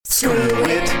Screw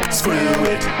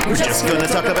it, we're just gonna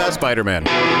talk about Spider-Man.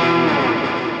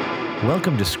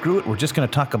 Welcome to Screw It, we're just going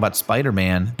to talk about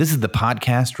Spider-Man. This is the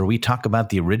podcast where we talk about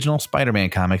the original Spider-Man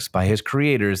comics by his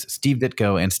creators, Steve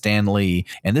Ditko and Stan Lee.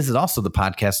 And this is also the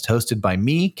podcast hosted by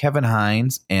me, Kevin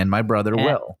Hines, and my brother,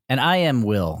 Will. And I am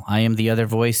Will. I am the other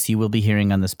voice you will be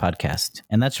hearing on this podcast.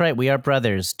 And that's right, we are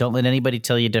brothers. Don't let anybody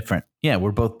tell you different. Yeah,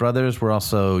 we're both brothers. We're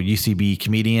also UCB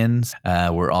comedians.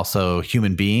 We're also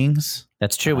human beings.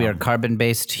 That's true. We are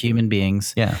carbon-based human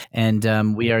beings. Yeah.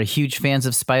 And we are huge fans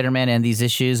of Spider-Man and these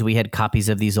issues. We had copies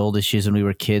of these old issues when we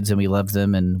were kids, and we loved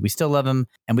them, and we still love them.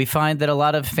 And we find that a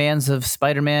lot of fans of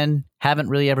Spider-Man haven't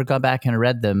really ever gone back and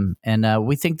read them, and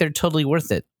we think they're totally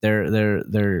worth it.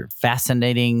 They're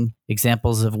fascinating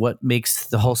examples of what makes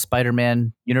the whole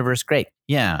Spider-Man universe great.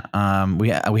 Yeah, we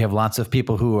have lots of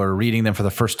people who are reading them for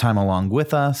the first time along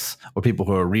with us, or people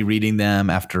who are rereading them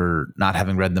after not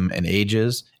having read them in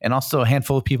ages, and also a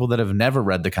handful of people that have never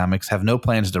read the comics, have no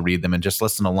plans to read them, and just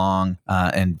listen along,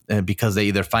 and because they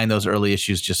either find those early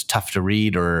issues just tough to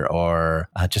read or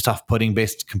just off-putting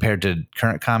based compared to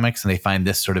current comics, and they find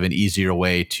this sort of an easier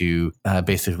way to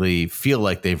basically feel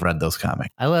like they've read those comics.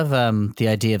 I love the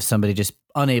idea of somebody just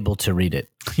unable to read it.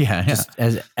 Yeah. Just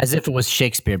as if it was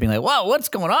Shakespeare being like, wow, what's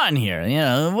going on here? You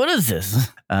know, what is this?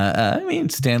 I mean,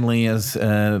 Stan Lee is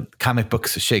comic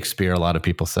books Shakespeare, a lot of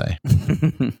people say.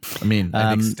 I mean,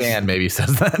 I think Stan maybe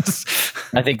says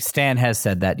that. I think Stan has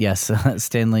said that, yes.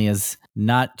 Stan Lee is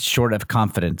not short of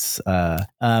confidence.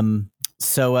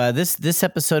 So this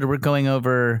episode, we're going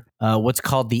over what's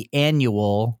called the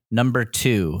annual number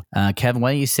 2. Kevin,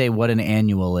 why don't you say what an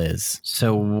annual is?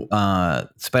 So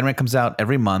Spider-Man comes out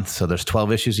every month. So there's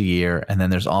 12 issues a year. And then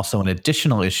there's also an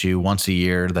additional issue once a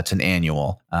year that's an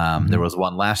annual. There was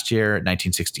one last year,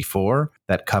 1964,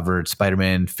 that covered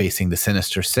Spider-Man facing the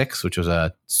Sinister Six, which was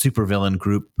a supervillain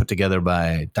group put together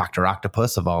by Dr.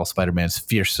 Octopus, of all Spider-Man's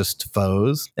fiercest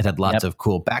foes. It had lots of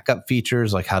cool backup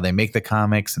features, like how they make the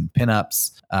comics and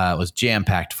pinups. It was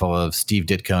jam-packed full of Steve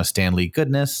Ditko and Stan Lee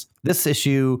goodness. This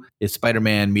issue is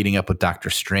Spider-Man meeting up with Doctor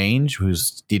Strange, who's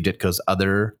Steve Ditko's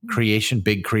other creation,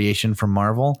 big creation from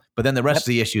Marvel. But then the rest of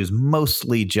the issue is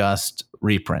mostly just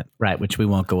reprint. Right, which we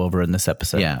won't go over in this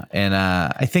episode. Yeah, and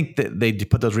I think that they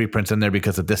put those reprints in there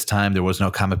because at this time there was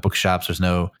no comic book shops, there's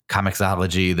no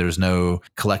Comixology, there's no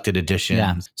collected editions.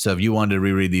 Yeah. So if you wanted to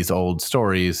reread these old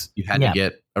stories, you had to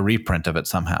get a reprint of it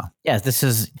somehow. Yeah, this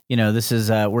is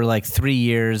we're like 3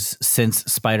 years since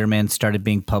Spider-Man started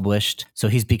being published. So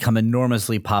he's become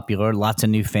enormously popular. Lots of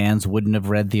new fans wouldn't have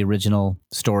read the original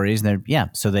stories.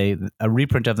 So a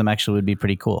reprint of them actually would be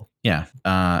pretty cool. Yeah.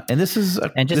 And this is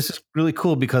really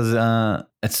cool because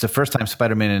it's the first time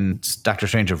Spider-Man and Doctor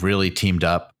Strange have really teamed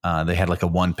up. They had like a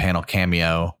one-panel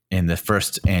cameo in the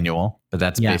first annual, but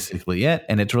that's basically it.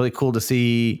 And it's really cool to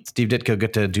see Steve Ditko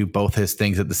get to do both his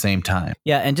things at the same time.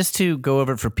 Yeah, and just to go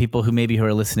over it for people who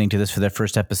are listening to this for their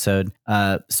first episode,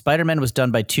 Spider-Man was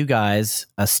done by 2 guys.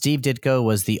 Steve Ditko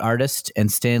was the artist and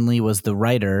Stan Lee was the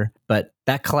writer, but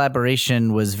that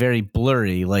collaboration was very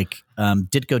blurry. Like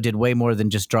Ditko did way more than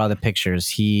just draw the pictures.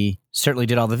 He certainly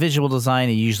did all the visual design.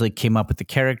 He usually came up with the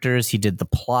characters. He did the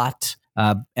plot,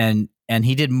 and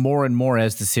he did more and more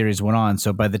as the series went on.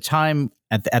 So by the time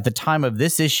at the time of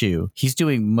this issue, he's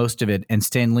doing most of it, and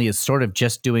Stan Lee is sort of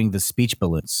just doing the speech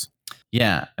balloons.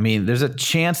 Yeah, I mean, there's a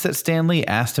chance that Stan Lee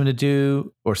asked him to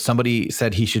do, or somebody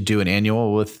said he should do an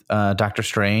annual with Doctor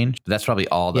Strange. But that's probably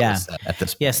all that was said at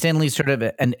this point. Yeah, Stan Lee's sort of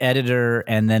an editor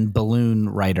and then balloon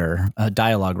writer, a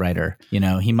dialogue writer. You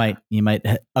know, he might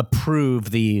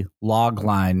approve the log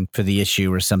line for the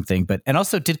issue or something. And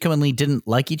also Ditko and Lee didn't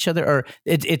like each other, or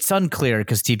it's unclear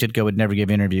because Steve Ditko would never give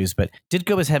interviews. But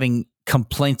Ditko was having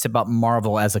complaints about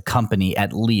Marvel as a company,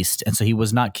 at least, and so he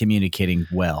was not communicating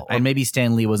well, or maybe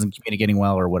Stan Lee wasn't communicating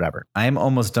well, or whatever. I'm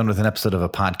almost done with an episode of a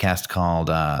podcast called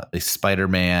the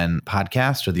Spider-Man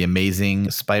Podcast, or the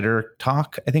Amazing Spider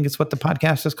Talk, I think it's what the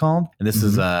podcast is called. And this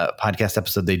is a podcast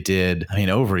episode they did,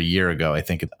 over a year ago, I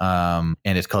think. And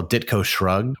it's called Ditko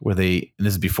Shrugged, and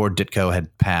this is before Ditko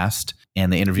had passed.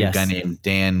 And they interviewed a guy named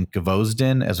Dan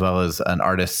Gvozden, as well as an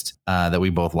artist that we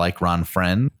both like, Ron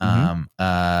Friend. Dan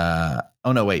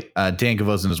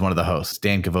Gvozden is one of the hosts,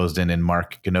 Dan Gvozden and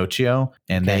Mark Gnocchio.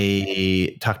 And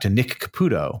they talked to Nick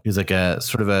Caputo, who's like a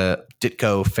sort of a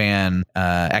Ditko fan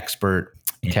expert.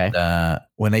 Okay. And,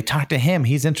 when they talk to him,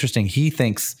 he's interesting. He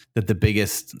thinks that the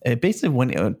biggest,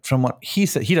 basically, from what he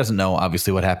said, he doesn't know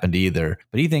obviously what happened either,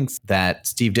 but he thinks that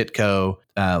Steve Ditko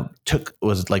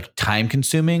was like time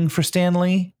consuming for Stan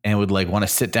Lee and would like want to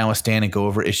sit down with Stan and go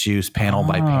over issues panel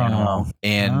by panel,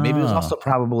 and maybe it was also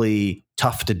probably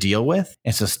tough to deal with,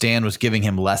 and so Stan was giving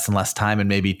him less and less time and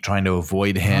maybe trying to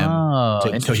avoid him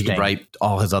so he could write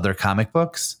all his other comic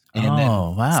books. And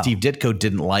then Steve Ditko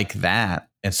didn't like that.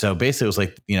 And so basically it was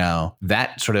like,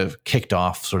 that sort of kicked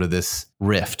off sort of this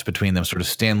rift between them, sort of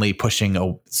Stan Lee pushing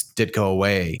Ditko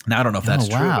away. Now, I don't know if that's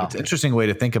true, but it's an interesting way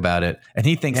to think about it. And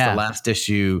he thinks the last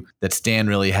issue that Stan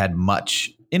really had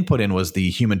much input in was the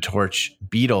Human Torch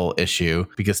Beetle issue,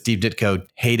 because Steve Ditko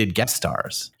hated guest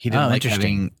stars. He didn't like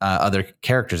having other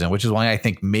characters in, which is why I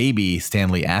think maybe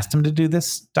Stan Lee asked him to do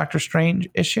this Doctor Strange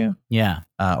issue. Yeah.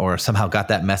 Or somehow got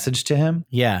that message to him.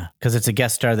 Yeah, because it's a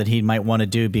guest star that he might want to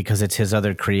do because it's his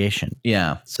other creation.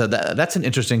 Yeah, so that's an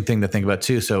interesting thing to think about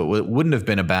too. So it wouldn't have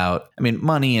been about,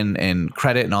 money and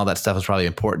credit and all that stuff is probably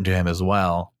important to him as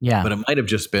well. Yeah. But it might have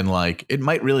just been like, it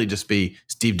might really just be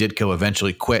Steve Ditko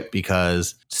eventually quit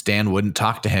because Stan wouldn't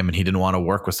talk to him and he didn't want to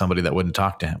work with somebody that wouldn't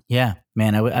talk to him. Yeah.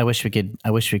 Man, I wish we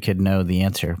could know the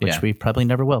answer, which we probably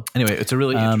never will. Anyway, it's a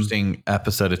really interesting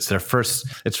episode. It's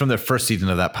from their first season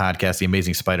of that podcast, The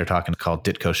Amazing Spider Talking, called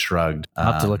Ditko Shrugged.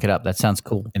 I'll have to look it up. That sounds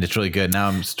cool. And it's really good. Now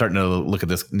I'm starting to look at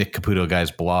this Nick Caputo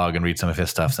guy's blog and read some of his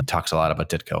stuff. And talks a lot about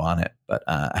Ditko on it, but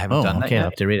I haven't done that yet. I'll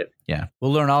have to read it. Yeah.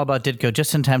 We'll learn all about Ditko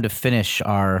just in time to finish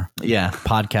our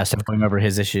podcast of going over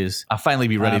his issues. I'll finally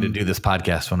be ready to do this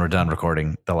podcast when we're done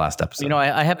recording the last episode.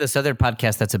 I have this other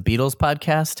podcast that's a Beatles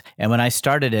podcast. And when I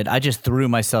started it, I just threw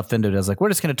myself into it. I was like, we're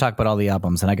just going to talk about all the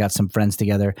albums. And I got some friends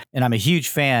together. And I'm a huge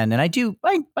fan. And I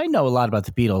know a lot about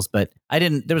the Beatles, but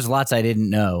there was lots I didn't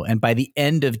know. And by the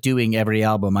end of doing every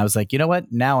album, I was like, you know what?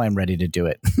 Now I'm ready to do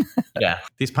it. Yeah.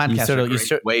 These podcasts are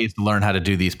great ways to learn how to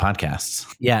do these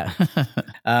podcasts. Yeah.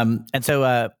 And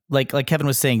so, like Kevin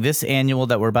was saying, this annual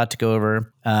that we're about to go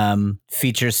over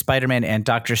features Spider-Man and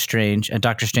Doctor Strange. And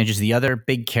Doctor Strange is the other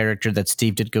big character that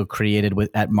Steve Ditko created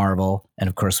at Marvel. And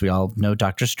of course, we all know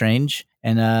Doctor Strange.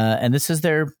 And this is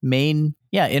their main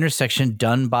intersection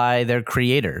done by their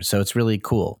creator. So it's really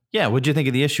cool. Yeah. What'd you think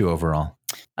of the issue overall?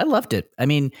 I loved it.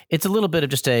 It's a little bit of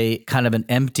just a kind of an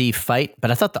empty fight,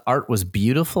 but I thought the art was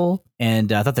beautiful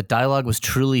and I thought the dialogue was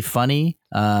truly funny.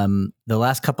 The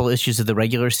last couple issues of the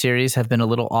regular series have been a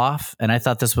little off, and I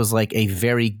thought this was like a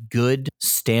very good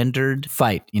standard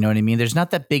fight. You know what I mean? There's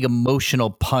not that big emotional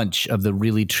punch of the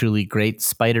really, truly great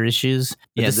Spider issues.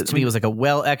 But this to me was like a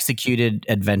well-executed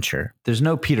adventure. There's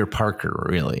no Peter Parker,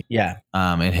 really. Yeah.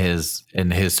 In his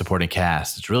supporting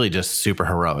cast. It's really just super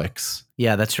heroics.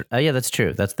 Yeah, that's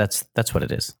true. That's what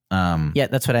it is.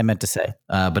 That's what I meant to say.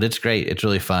 But it's great. It's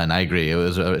really fun. I agree.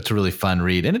 It's a really fun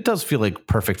read, and it does feel like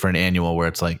perfect for an annual where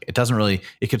it's like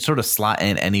it could sort of slot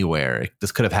in anywhere.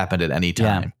 This could have happened at any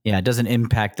time. Yeah, it doesn't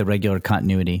impact the regular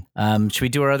continuity. Should we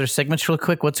do our other segments real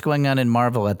quick? What's going on in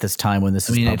Marvel at this time when this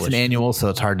is published? It's an annual, so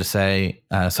it's hard to say.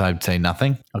 So I'd say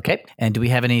nothing. Okay. And do we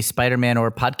have any Spider-Man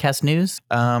or podcast news?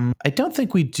 I don't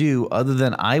think we do, other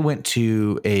than I went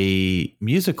to a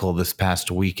musical this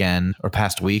past week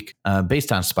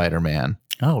based on Spider-Man.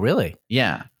 Oh, really?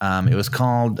 Yeah. It was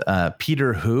called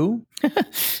Peter Who.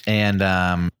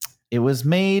 And it was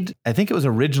made, I think it was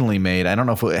originally made. I don't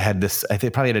know if it had this, I think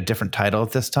it probably had a different title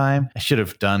at this time. I should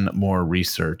have done more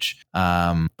research.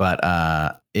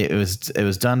 But it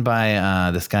was done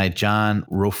by this guy, John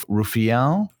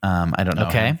Ruffiel. I don't know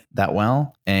him that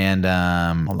well. And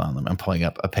hold on, I'm pulling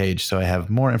up a page so I have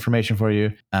more information for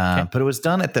you. But it was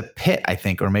done at the Pit, I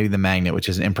think, or maybe the Magnet, which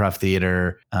is an improv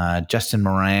theater. Justin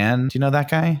Moran, do you know that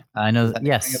guy? I know.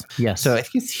 Yes. So I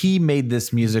think he made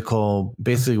this musical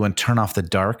basically when Turn Off the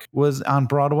Dark was on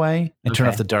Broadway. And Turn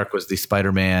Off the Dark was the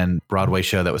Spider-Man Broadway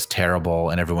show that was terrible,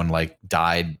 and everyone like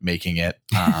died making it.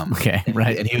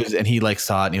 Right. And he like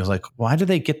saw it and he was like, why do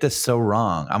they get this so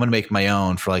wrong? I'm going to make my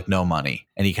own for like no money.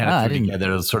 And he kind of threw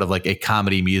together sort of like a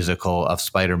comedy musical of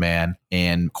Spider-Man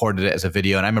and recorded it as a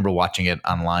video. And I remember watching it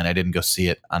online. I didn't go see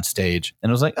it on stage.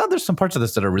 And I was like, oh, there's some parts of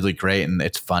this that are really great and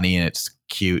it's funny and it's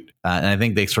cute. And I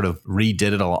think they sort of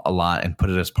redid it a lot and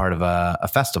put it as part of a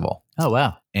festival. Oh,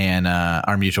 wow. And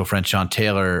our mutual friend Sean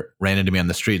Taylor ran into me on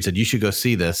the street and said, you should go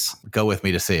see this. Go with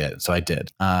me to see it. So I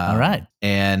did. All right.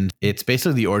 And it's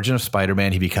basically the origin of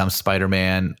Spider-Man. He becomes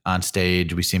Spider-Man on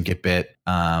stage. We see him get bit,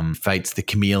 fights the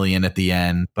chameleon at the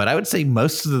end. But I would say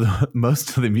most of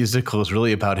the musical is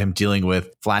really about him dealing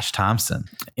with Flash Thompson.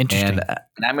 Interesting.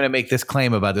 And I'm going to make this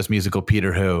claim about this musical,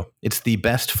 Peter Who. It's the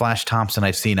best Flash Thompson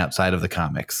I've seen outside of the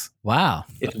comics. Wow.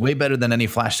 It's way better than any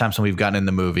Flash Thompson we've gotten in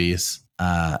the movies.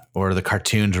 or the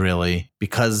cartoons really,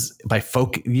 because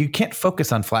you can't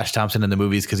focus on Flash Thompson in the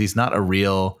movies because he's not a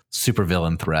real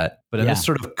supervillain threat. But in this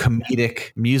sort of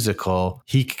comedic musical,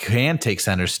 he can take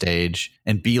center stage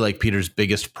and be like Peter's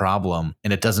biggest problem,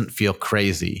 and it doesn't feel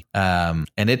crazy. And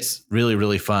it's really,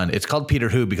 really fun. It's called Peter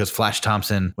Who because Flash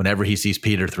Thompson, whenever he sees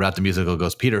Peter throughout the musical,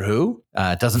 goes, "Peter who?"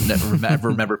 Doesn't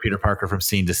remember Peter Parker from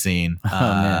scene to scene.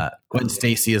 Gwen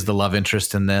Stacy is the love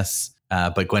interest in this.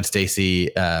 But Gwen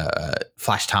Stacy,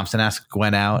 Flash Thompson asks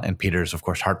Gwen out, and Peter's, of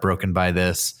course, heartbroken by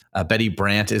this. Betty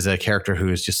Brant is a character who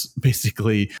is just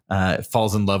basically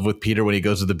falls in love with Peter when he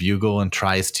goes to the Bugle and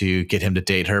tries to get him to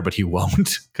date her, but he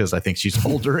won't because I think she's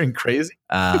older and crazy.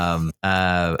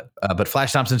 But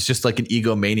Flash Thompson's just like an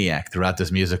egomaniac throughout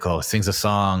this musical. Sings a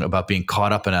song about being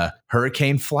caught up in a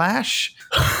hurricane flash,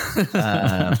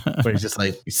 where he's just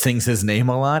like he sings his name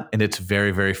a lot, and it's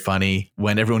very, very funny.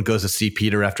 When everyone goes to see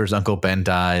Peter after his Uncle Ben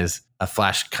dies,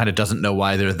 Flash kind of doesn't know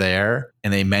why they're there,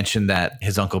 and they mention that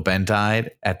his Uncle Ben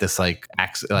died at this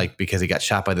because he got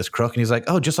shot by this crook, and he's like,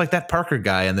 "Oh, just like that Parker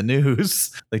guy in the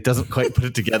news." Like, doesn't quite put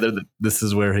it together that this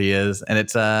is where he is, and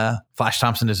it's Flash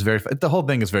Thompson is the whole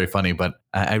thing is very funny, but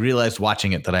I realized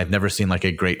watching it that I've never seen like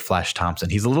a great Flash Thompson.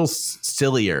 He's a little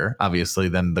sillier, obviously,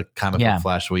 than the comic book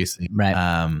Flash we see,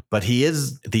 right? But he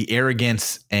is the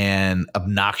arrogance and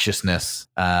obnoxiousness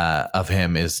of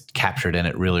him is captured in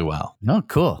it really well. Oh,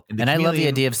 cool! And I love the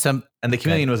idea of some. And the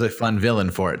Chameleon was a fun villain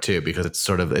for it too, because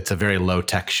it's a very low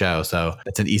tech show. So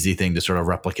it's an easy thing to sort of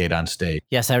replicate on stage.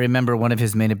 Yes. I remember one of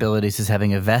his main abilities is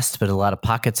having a vest, but a lot of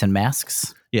pockets and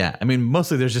masks. Yeah. I mean,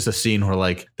 mostly there's just a scene where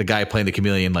like the guy playing the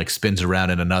Chameleon like spins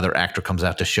around and another actor comes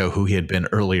out to show who he had been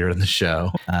earlier in the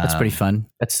show. That's pretty fun.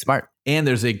 That's smart. And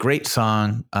there's a great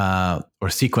song or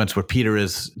sequence where Peter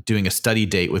is doing a study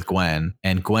date with Gwen,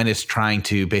 and Gwen is trying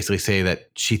to basically say that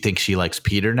she thinks she likes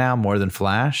Peter now more than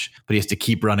Flash, but he has to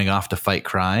keep running off to fight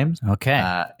crimes.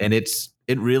 Okay. And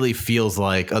it really feels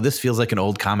like, this feels like an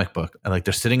old comic book. Like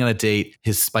they're sitting on a date.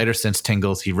 His spider sense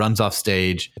tingles. He runs off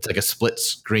stage. It's like a split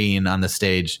screen on the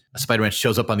stage. Spider-Man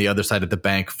shows up on the other side of the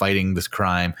bank fighting this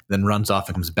crime, then runs off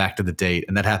and comes back to the date.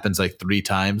 And that happens like 3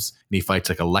 times. And he fights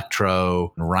like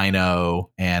Electro, Rhino,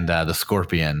 and the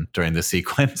Scorpion during the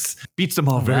sequence. Beats them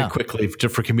all very quickly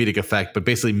for comedic effect, but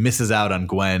basically misses out on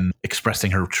Gwen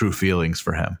expressing her true feelings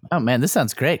for him. Oh man, this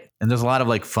sounds great. And there's a lot of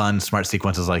like fun, smart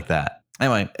sequences like that.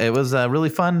 Anyway, it was really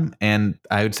fun, and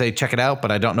I would say check it out,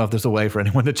 but I don't know if there's a way for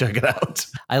anyone to check it out.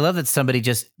 I love that somebody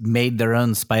just made their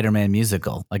own Spider-Man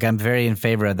musical. Like, I'm very in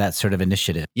favor of that sort of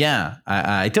initiative. Yeah,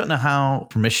 I don't know how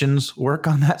permissions work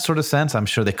on that sort of sense. I'm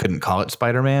sure they couldn't call it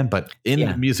Spider-Man, but in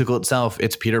the musical itself,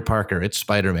 it's Peter Parker, it's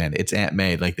Spider-Man, it's Aunt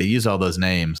May. Like, they use all those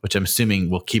names, which I'm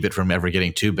assuming will keep it from ever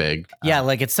getting too big. Yeah,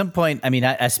 like at some point, I mean,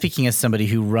 speaking as somebody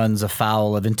who runs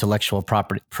afoul of intellectual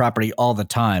property all the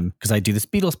time, because I do this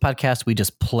Beatles podcast, we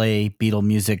just play Beatle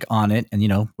music on it, and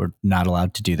we're not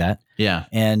allowed to do that. Yeah,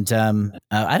 and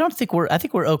I think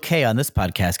we're okay on this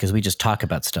podcast because we just talk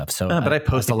about stuff. So, but I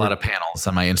post a lot of panels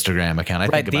on my Instagram account. I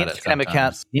think about it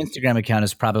sometimes. The Instagram account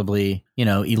is probably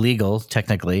illegal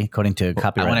technically according to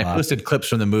copyright law. When I posted clips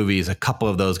from the movies, a couple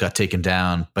of those got taken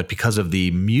down, but because of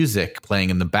the music playing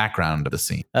in the background of the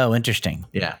scene. Oh, interesting.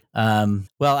 Yeah.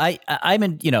 Well, I'm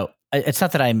in. It's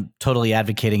not that I'm totally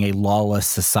advocating a lawless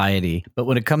society, but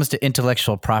when it comes to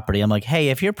intellectual property, I'm like,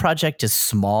 hey, if your project is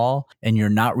small and you're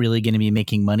not really going to be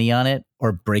making money on it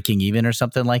or breaking even or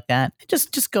something like that,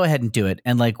 just go ahead and do it.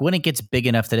 And like when it gets big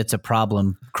enough that it's a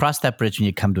problem, cross that bridge when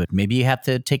you come to it. Maybe you have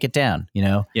to take it down,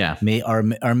 Yeah.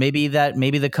 Or maybe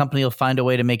the company will find a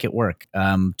way to make it work.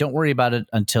 Don't worry about it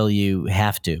until you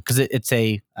have to, because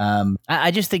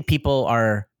I just think people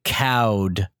are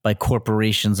cowed by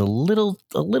corporations a little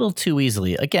too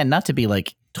easily. Again, not to be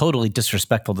like totally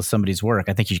disrespectful to somebody's work.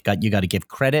 I think you got to give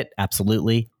credit,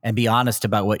 absolutely, and be honest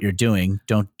about what you're doing.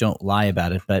 Don't lie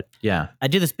about it. But yeah, I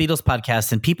do this Beatles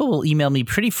podcast, and people will email me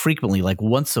pretty frequently, like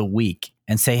once a week,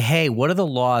 and say, "Hey, what are the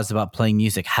laws about playing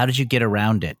music? How did you get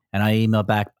around it?" And I email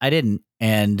back, "I didn't."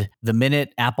 And the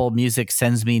minute Apple Music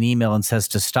sends me an email and says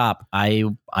to stop, I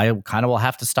kind of will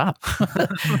have to stop.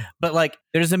 But like,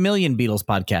 there's a million Beatles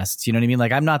podcasts. You know what I mean?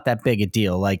 Like, I'm not that big a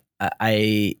deal. Like,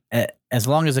 as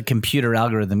long as a computer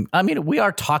algorithm, I mean, we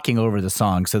are talking over the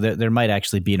song, so there might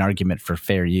actually be an argument for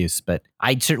fair use, but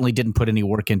I certainly didn't put any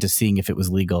work into seeing if it was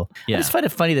legal. Yeah. I just find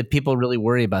it funny that people really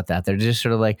worry about that. They're just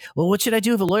sort of like, well, what should I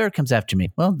do if a lawyer comes after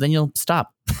me? Well, then you'll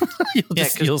stop.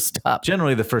 You'll stop.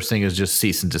 Generally, the first thing is just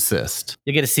cease and desist.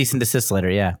 You get a cease and desist letter,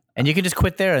 yeah. And you can just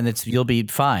quit there and you'll be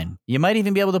fine. You might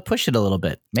even be able to push it a little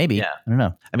bit. Maybe. Yeah. I don't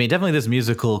know. I mean, definitely this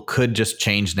musical could just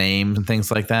change names and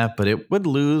things like that, but it would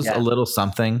lose a little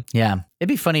something. Yeah. It'd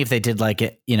be funny if they did like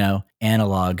it,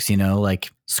 analogs,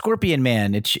 like Scorpion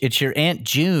Man. It's your Aunt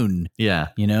June. Yeah.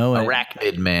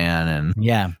 Arachnid Man. And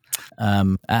yeah.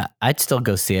 I'd still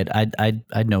go see it.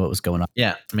 I'd know what was going on.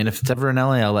 Yeah. I mean, if it's ever in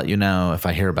LA, I'll let you know if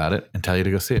I hear about it and tell you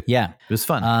to go see it. Yeah. It was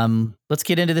fun. Let's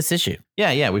get into this issue.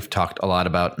 Yeah. We've talked a lot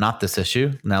about not this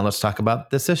issue. Now let's talk about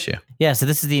this issue. Yeah. So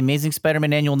this is the Amazing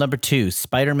Spider-Man Annual number 2.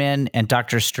 Spider-Man and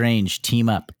Doctor Strange team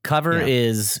up. Cover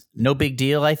is no big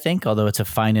deal, I think, although it's a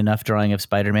fine enough drawing of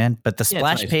Spider-Man. But the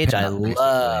splash page, I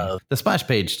love. The splash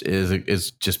page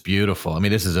is just beautiful. I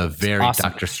mean, this is a very awesome.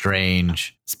 Doctor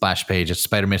Strange splash page. It's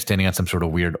Spider-Man standing on some sort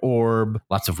of weird orb,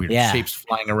 lots of weird shapes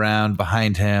flying around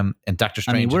behind him, and Doctor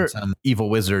Strange and some evil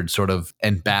wizard sort of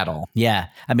in battle. Yeah.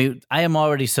 I mean, I am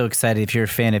already so excited if you're a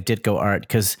fan of Ditko art,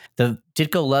 because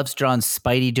Ditko loves drawing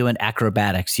Spidey doing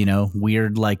acrobatics,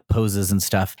 weird like poses and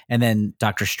stuff. And then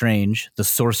Doctor Strange, the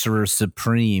Sorcerer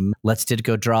Supreme, lets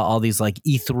Ditko draw all these like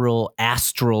ethereal,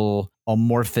 astral,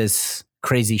 amorphous,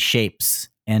 crazy shapes.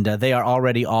 And they are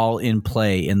already all in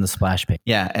play in the splash page.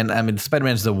 Yeah, and I mean,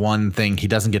 Spider-Man's the one thing he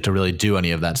doesn't get to really do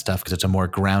any of that stuff because it's a more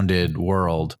grounded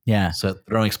world. Yeah. So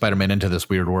throwing Spider-Man into this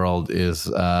weird world is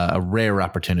a rare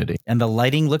opportunity. And the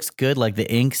lighting looks good, like the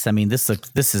inks. I mean, this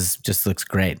looks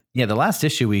great. Yeah, the last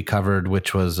issue we covered,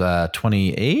 which was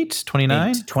 28,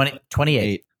 29?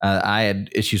 28. I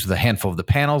had issues with a handful of the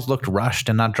panels, looked rushed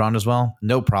and not drawn as well.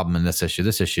 No problem in this issue.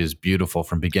 This issue is beautiful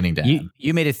from beginning to end.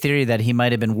 You made a theory that he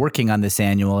might have been working on this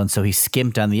annual, and so he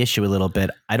skimped on the issue a little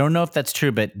bit. I don't know if that's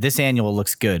true, but this annual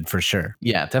looks good for sure.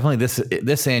 Yeah, definitely.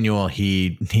 This annual,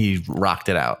 he rocked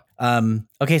it out.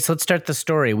 Okay, so let's start the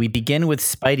story. We begin with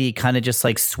Spidey kind of just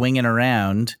like swinging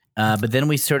around, but then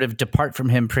we sort of depart from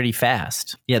him pretty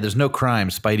fast. Yeah, there's no crime.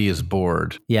 Spidey is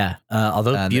bored. Yeah,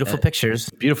 although beautiful pictures.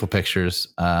 Beautiful pictures,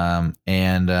 and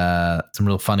some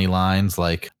real funny lines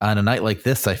like, on a night like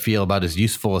this, I feel about as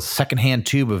useful as a secondhand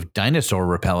tube of dinosaur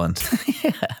repellent.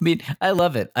 Yeah, I mean, I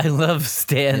love it. I love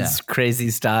Stan's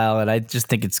crazy style, and I just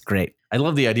think it's great. I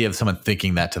love the idea of someone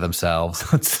thinking that to themselves.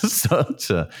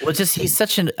 He's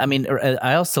such an, I mean,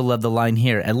 I also love the line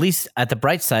here, at least at the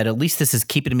bright side, at least this is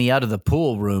keeping me out of the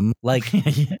pool room. Like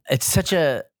it's such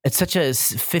a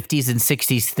 50s and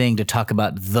 60s thing to talk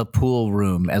about the pool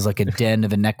room as like a den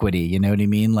of inequity. You know what I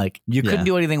mean? Like you couldn't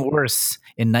do anything worse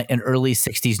in early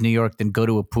 60s New York than go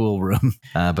to a pool room.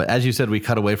 But as you said, we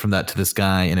cut away from that to this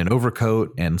guy in an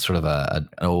overcoat and sort of an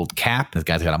old cap. This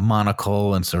guy's got a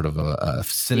monocle and sort of a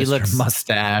sinister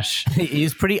mustache.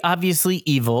 He's pretty obviously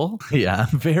evil. Yeah,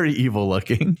 very evil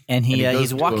looking. And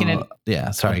he's walking in.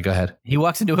 Yeah, sorry, go ahead. He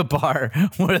walks into a bar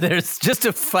where there's just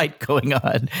a fight going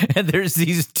on, and there's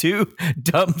these 2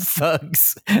 dumb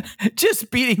thugs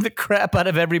just beating the crap out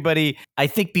of everybody. I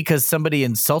think because somebody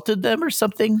insulted them or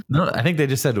something. No, I think they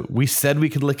just said, we said we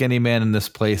could lick any man in this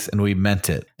place, and we meant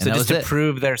it. And so just to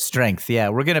prove their strength. Yeah,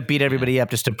 we're going to beat everybody up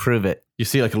just to prove it. You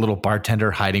see like a little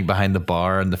bartender hiding behind the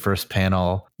bar in the first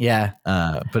panel. Yeah.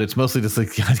 But it's mostly just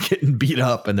like guys getting beat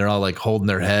up, and they're all like holding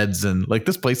their heads, and like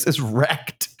this place is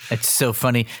wrecked. It's so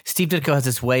funny. Steve Ditko has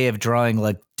this way of drawing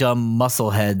like dumb muscle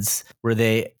heads where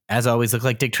they, as always, look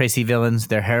like Dick Tracy villains.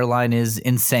 Their hairline is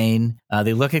insane.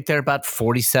 They look like they're about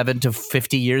 47 to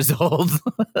 50 years old.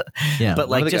 Yeah, but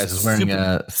like one of the guys is wearing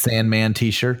a Sandman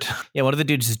t-shirt. Yeah, one of the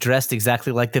dudes is dressed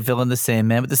exactly like the villain, the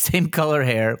Sandman, with the same color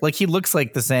hair. Like he looks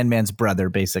like the Sandman's brother,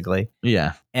 basically.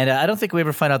 Yeah. And I don't think we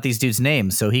ever find out these dudes'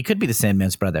 names, so he could be the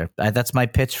Sandman's brother. That's my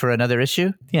pitch for another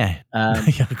issue. Yeah.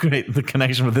 Yeah, great. The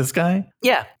connection with this guy?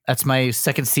 Yeah. That's my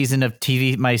second season of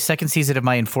TV. My second season of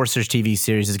my Enforcers TV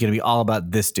series is going to be all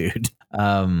about this dude.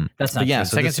 That's not true.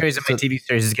 Second series of my TV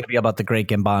series is going to be about the great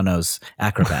Gambanos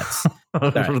acrobats.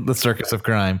 The circus of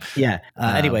crime. Yeah.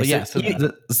 Anyway,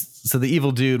 so the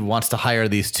evil dude wants to hire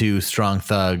these 2 strong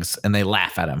thugs, and they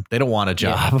laugh at him. They don't want a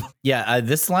job. Yeah.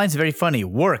 This line's very funny.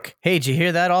 Work. Hey, did you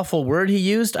hear that awful word he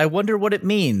used? I wonder what it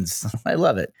means. I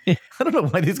love it. I don't know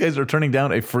why these guys are turning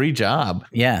down a free job.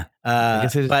 Yeah.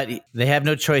 But they have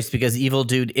no choice because evil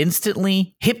dude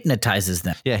instantly hypnotizes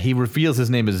them. Yeah, he reveals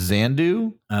his name is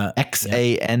Xandu,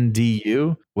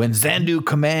 Xandu. When Xandu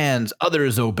commands,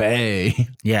 others obey.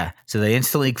 Yeah, so they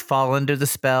instantly fall under the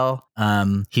spell.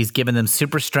 He's given them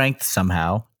super strength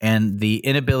somehow and the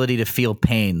inability to feel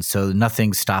pain, so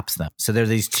nothing stops them. So they're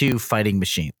these 2 fighting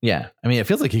machines. Yeah, I mean, it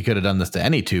feels like he could have done this to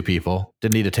any 2 people.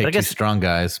 Didn't need to take 2 strong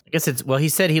guys. I guess he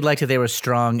said he liked that they were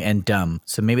strong and dumb,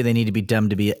 so maybe they need to be dumb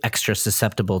to be extra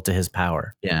susceptible to his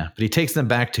power. Yeah, but he takes them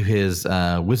back to his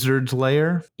wizard's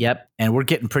lair. Yep, And we're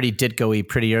getting pretty Ditko-y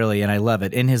pretty early, and I love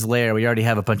it. In his lair, we already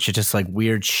have a bunch of just like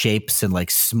weird shapes and like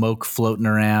smoke floating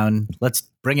around. Let's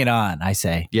bring it on, I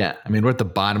say. Yeah. I mean, we're at the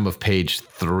bottom of page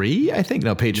 3, I think.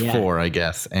 No, page 4, I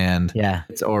guess. And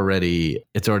it's already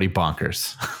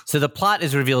bonkers. So the plot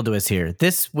is revealed to us here.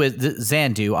 This was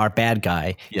Xandu, our bad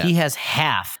guy. Yeah. He has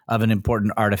half of an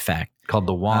important artifact called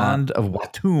the Wand of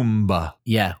Watoomba.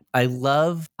 Yeah. I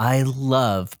love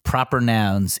proper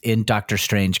nouns in Doctor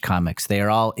Strange comics. They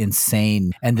are all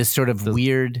insane. And this sort of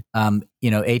weird,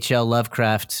 H.L.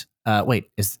 Lovecraft.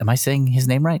 Am I saying his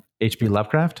name right? H.P.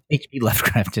 Lovecraft? H.P.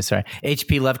 Lovecraft, sorry.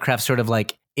 H.P. Lovecraft sort of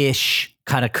like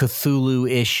kind of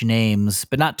Cthulhu-ish names,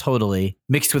 but not totally,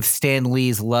 mixed with Stan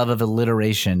Lee's love of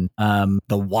alliteration,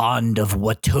 the Wand of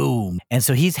Watoomb. And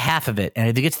so he's half of it. And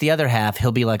if he gets the other half,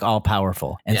 he'll be like all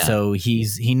powerful. And so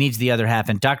he needs the other half.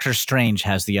 And Doctor Strange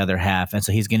has the other half. And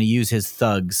so he's going to use his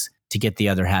thugs to get the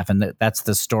other half. And that's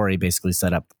the story basically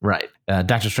set up. Right.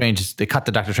 Doctor Strange, they cut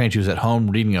to Doctor Strange who's at home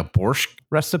reading a borscht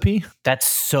recipe. That's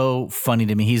so funny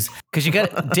to me. Because you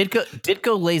got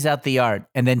Ditko lays out the art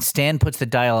and then Stan puts the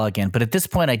dialogue in. But at this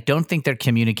point, I don't think they're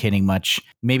communicating much.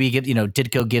 Maybe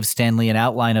Ditko gives Stan Lee an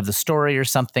outline of the story or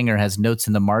something, or has notes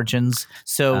in the margins.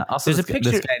 So also there's a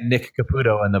picture. This guy, Nick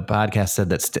Caputo, in the podcast said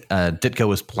that Ditko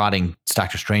was plotting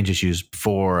Doctor Strange issues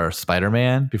for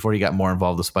Spider-Man before he got more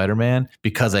involved with Spider-Man,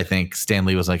 because I think Stan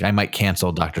Lee was like, I might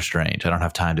cancel Doctor Strange. I don't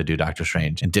have time to do Doctor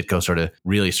Strange. And Ditko sort of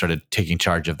really started taking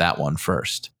charge of that one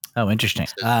first. Oh, interesting.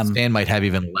 So Stan might have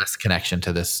even less connection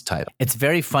to this title. It's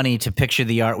very funny to picture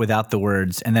the art without the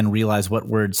words and then realize what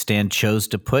words Stan chose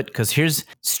to put. Because here's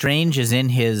Strange is in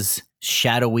his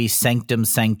shadowy sanctum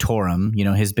sanctorum,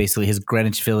 his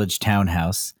Greenwich Village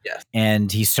townhouse. Yes.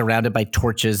 And he's surrounded by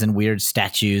torches and weird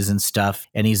statues and stuff.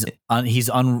 And he's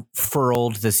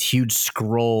unfurled this huge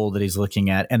scroll that he's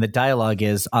looking at. And the dialogue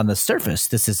is, on the surface,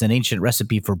 this is an ancient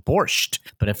recipe for borscht.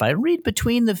 But if I read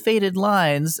between the faded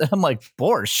lines, I'm like,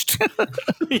 borscht?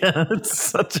 Yeah, it's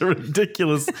such a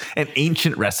ridiculous and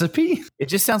ancient recipe. It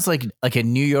just sounds like a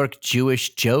New York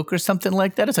Jewish joke or something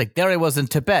like that. It's like, there I was in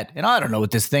Tibet, and I don't know what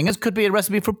this thing is. Could be a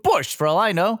recipe for borscht for all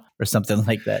I know, or something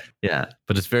like that. Yeah,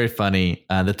 but it's very funny.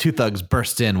 The two thugs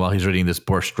burst in while he's reading this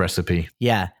borscht recipe.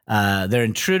 Yeah, they're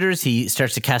intruders. He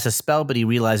starts to cast a spell, but he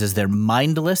realizes they're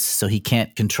mindless, so he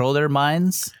can't control their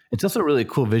minds. It's also a really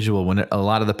cool visual when a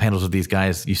lot of the panels of these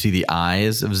guys, you see the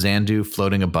eyes of Xandu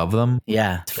floating above them.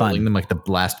 Yeah, it's fun. Them like the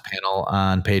last panel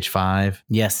on page 5.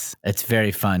 Yes, it's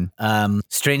very fun.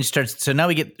 Strange starts. So now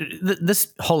we get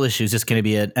this whole issue is just going to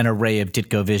be an array of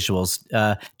Ditko visuals.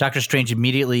 Doctor Strange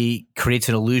immediately creates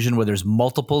an illusion where there's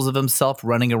multiples of himself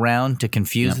running around to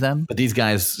confuse them. But these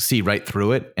guys see right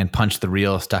through it and punch the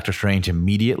real Doctor Strange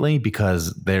immediately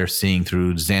because they're seeing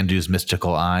through Xandu's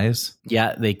mystical eyes.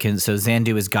 Yeah, they can. So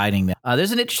Xandu is guiding them.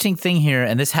 There's an interesting thing here,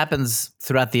 and this happens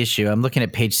throughout the issue. I'm looking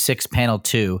at page 6, panel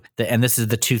 2, and this is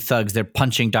the two thugs. They're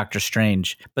punching Doctor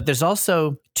Strange. But there's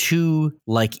also two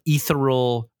like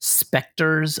ethereal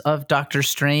specters of Doctor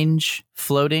Strange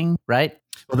floating, right?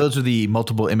 Well, those are the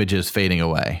multiple images fading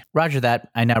away. Roger that.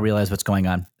 I now realize what's going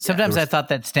on. Sometimes I thought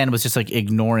that Stan was just like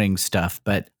ignoring stuff,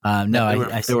 but no.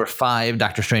 There were 5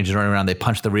 Doctor Stranges running around. They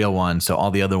punched the real one, so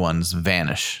all the other ones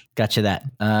vanish. Gotcha that.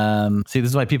 See, this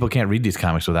is why people can't read these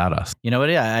comics without us. You know what?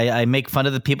 Yeah, I make fun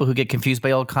of the people who get confused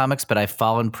by old comics, but I've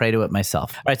fallen prey to it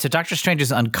myself. All right, so Doctor Strange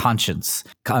is unconscious,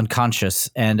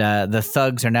 and the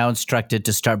thugs are now instructed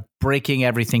to start breaking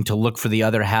everything to look for the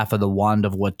other half of the Wand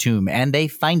of Watoomb, and they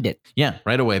find it. Yeah,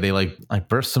 right away they like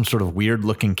burst some sort of weird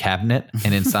looking cabinet,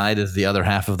 and inside is the other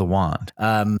half of the wand.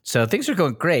 So things are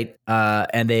going great,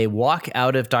 and they walk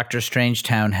out of Doctor Strange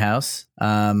townhouse,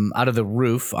 out of the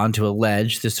roof onto a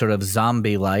ledge, this sort of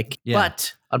zombie-like. Yeah.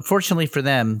 But unfortunately for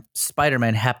them,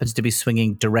 Spider-Man happens to be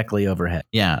swinging directly overhead.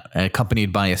 Yeah,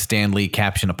 accompanied by a Stan Lee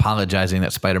caption apologizing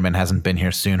that Spider-Man hasn't been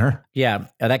here sooner. Yeah,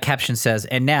 that caption says,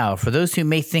 "And now, for those who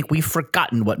may think we've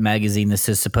forgotten what magazine this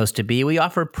is supposed to be, we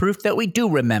offer proof that we do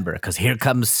remember, because here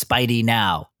comes Spidey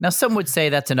now." Now, some would say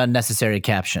that's an unnecessary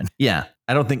caption. Yeah.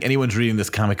 I don't think anyone's reading this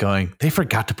comic going, they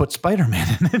forgot to put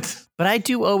Spider-Man in it. But I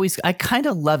kind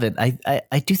of love it.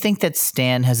 I do think that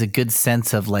Stan has a good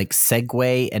sense of like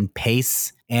segue and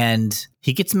pace, and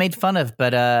he gets made fun of,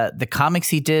 but the comics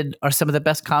he did are some of the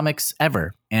best comics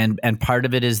ever. And part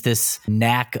of it is this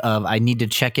knack of, I need to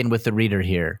check in with the reader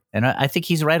here. And I think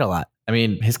he's right a lot. I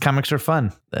mean, his comics are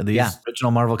fun. These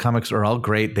original Marvel comics are all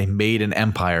great. They made an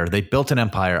empire. They built an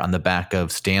empire on the back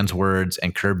of Stan's words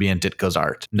and Kirby and Ditko's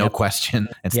art. No question.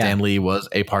 And Stan Lee was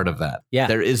a part of that. Yeah.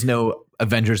 There is no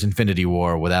Avengers Infinity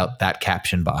War without that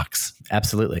caption box.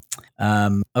 Absolutely.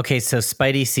 Okay, so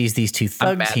Spidey sees these two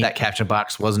thugs. I'm mad that caption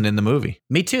box wasn't in the movie.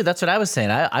 Me too. That's what I was saying.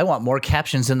 I want more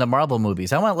captions in the Marvel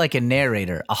movies. I want like a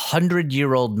narrator,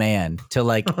 100-year-old man to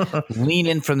like lean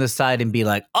in from the side and be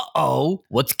like, "Uh-oh,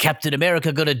 what's Captain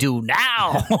America gonna do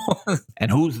now?"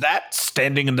 And who's that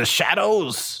standing in the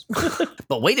shadows?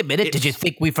 But wait a minute, did you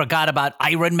think we forgot about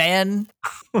Iron Man?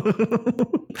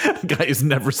 Guy who's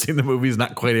never seen the movie is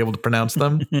not quite able to pronounce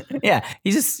them. Yeah,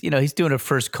 he's just, he's doing a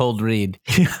first cold read.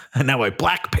 And now a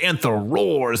Black Panther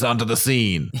roars onto the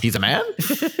scene. He's a man?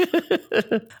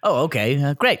 Oh,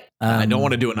 okay. Great. I don't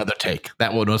want to do another take.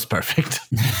 That one was perfect.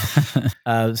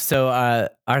 So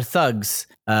our thugs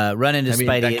run into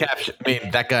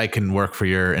Spidey. That guy can work for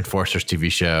your Enforcers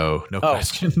TV show. No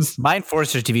questions. My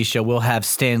Enforcers TV show will have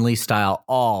Stan Lee style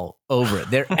all over it.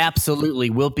 There absolutely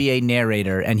will be a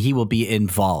narrator, and he will be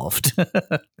involved.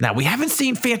 Now, we haven't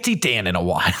seen Fancy Dan in a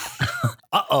while.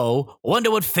 Uh-oh.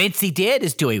 Wonder what Fancy Dan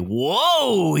is doing.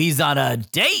 Whoa, he's on a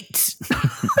date.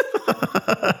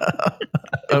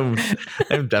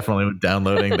 I'm definitely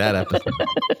downloading that episode.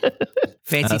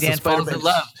 Fancy Dan falls in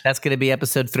love. That's going to be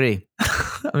episode 3.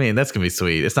 I mean, that's going to be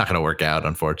sweet. It's not going to work out,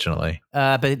 unfortunately.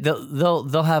 But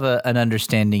they'll have an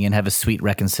understanding and have a sweet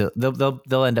reconciliation.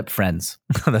 They'll end up friends.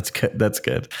 That's good. That's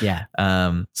good. Yeah.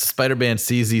 Spider-Man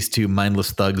sees these two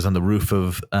mindless thugs on the roof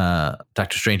of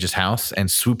Doctor Strange's house and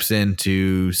swoops in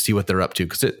to see what they're up to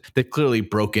because they've clearly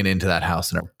broken into that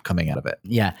house and are coming out of it.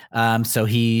 Yeah. So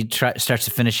he starts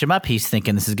to finish him up. He's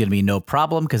thinking this is going to be no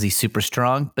problem because he's super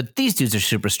strong. But these dudes are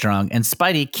super strong, and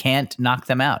Spidey can't knock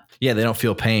them out. Yeah, they don't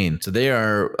feel pain. So they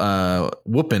are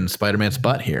whooping Spider-Man's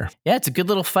butt here. Yeah, it's a good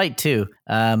little fight, too.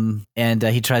 And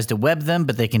he tries to web them,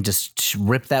 but they can just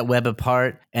rip that web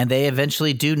apart, and they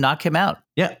eventually do knock him out.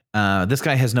 Yeah, this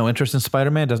guy has no interest in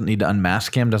Spider-Man, doesn't need to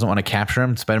unmask him, doesn't want to capture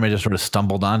him. Spider-Man just sort of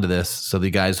stumbled onto this, so the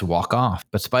guys walk off.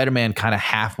 But Spider-Man kind of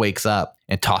half wakes up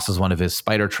and tosses one of his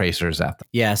spider tracers at them.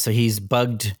 Yeah, so he's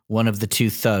bugged one of the two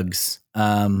thugs.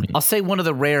 I'll say one of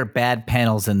the rare bad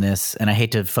panels in this, and I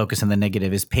hate to focus on the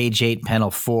negative, is page 8,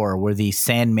 panel 4, where the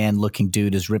Sandman-looking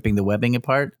dude is ripping the webbing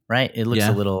apart, right? It looks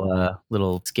a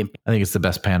little skimpy. I think it's the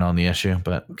best panel on the issue,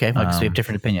 but... Okay, well, we have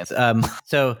different opinions.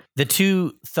 So the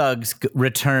two thugs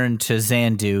return to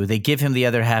Xandu. They give him the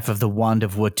other half of the Wand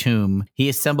of Watum. He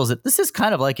assembles it. This is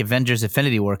kind of like Avengers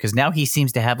Infinity War, because now he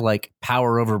seems to have, like,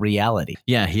 power over reality.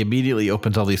 Yeah, he immediately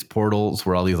opens all these portals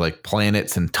where all these, like,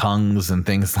 planets and tongues and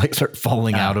things, like, start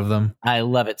falling out of them. I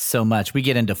love it so much. We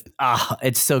get into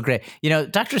it's so great. The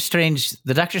Doctor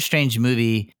Strange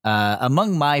movie,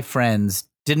 among my friends,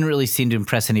 didn't really seem to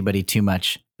impress anybody too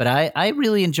much. But I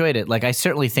really enjoyed it. Like, I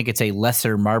certainly think it's a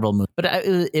lesser Marvel movie, but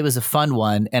it was a fun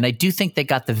one. And I do think they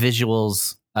got the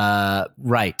visuals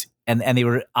right. And they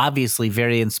were obviously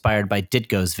very inspired by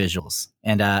Ditko's visuals.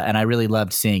 And I really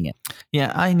loved seeing it.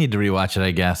 Yeah, I need to rewatch it,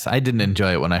 I guess. I didn't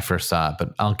enjoy it when I first saw it,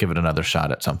 but I'll give it another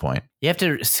shot at some point. You have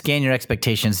to scan your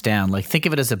expectations down. Like, think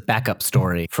of it as a backup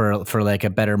story for like a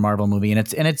better Marvel movie. And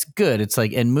it's good. It's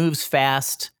like, it moves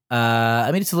fast. I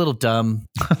mean, it's a little dumb.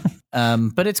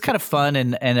 But it's kind of fun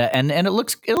and it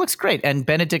looks great. And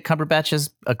Benedict Cumberbatch is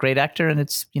a great actor. And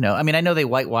it's, I mean, I know they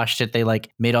whitewashed it. They like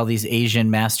made all these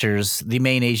Asian masters, the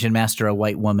main Asian master, a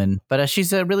white woman, but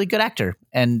she's a really good actor.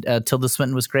 And Tilda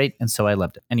Swinton was great. And so I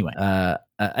loved it. Anyway, I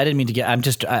didn't mean to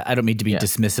I don't mean to be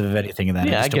dismissive of anything in that.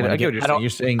 Yeah, I get what you're saying. You're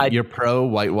saying you're pro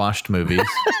whitewashed movies.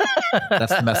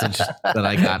 That's the message that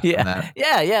I got from that.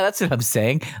 Yeah, that's what I'm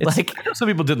saying. I know some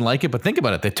people didn't like it, but think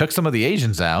about it. They took some of the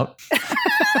Asians out.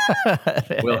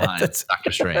 Will Hines,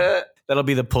 Doctor Strange. That'll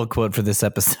be the pull quote for this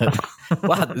episode.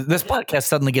 Wow, this podcast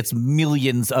suddenly gets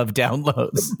millions of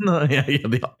downloads.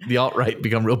 The alt-right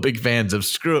become real big fans of,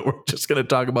 screw it, we're just going to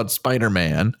talk about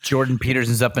Spider-Man. Jordan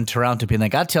Peterson's up in Toronto being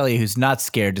like, I'll tell you who's not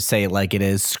scared to say it like it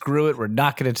is. Screw it, we're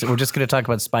just going to talk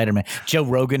about Spider-Man. Joe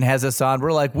Rogan has us on.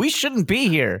 We're like, we shouldn't be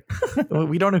here.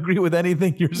 We don't agree with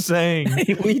anything you're saying.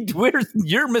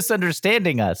 You're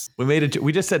misunderstanding us.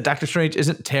 We just said Doctor Strange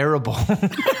isn't terrible.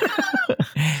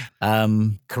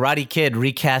 Karate Kid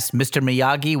recast Mr.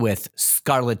 Miyagi with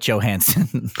Scarlett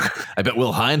Johansson. I bet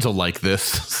Will Hines will like this,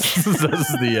 says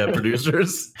the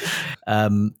producers.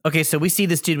 Okay, so we see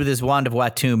this dude with his Wand of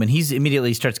Watum, and he's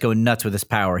immediately starts going nuts with his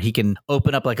power. He can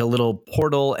open up like a little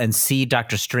portal and see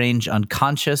Doctor Strange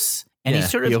unconscious. And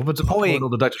he opens a portal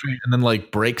to Doctor Strange and then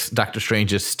like breaks Doctor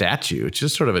Strange's statue. It's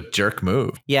just sort of a jerk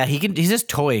move. Yeah, he's just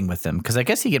toying with him because I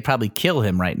guess he could probably kill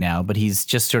him right now, but he's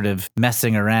just sort of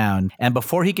messing around. And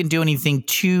before he can do anything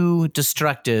too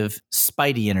destructive,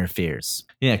 Spidey interferes.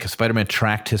 Yeah, because Spider-Man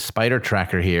tracked his spider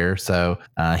tracker here, so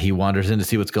he wanders in to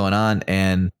see what's going on,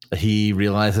 and he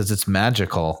realizes it's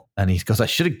magical. And he goes, I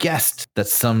should have guessed that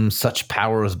some such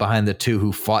power was behind the two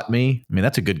who fought me. I mean,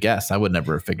 that's a good guess. I would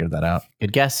never have figured that out.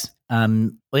 Good guess.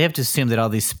 We have to assume that all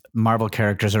these Marvel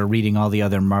characters are reading all the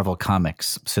other Marvel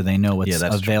comics, so they know what's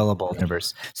available in the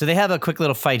universe. So they have a quick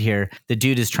little fight here. The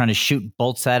dude is trying to shoot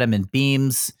bolts at him and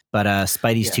beams, but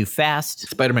Spidey's too fast.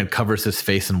 Spider-Man covers his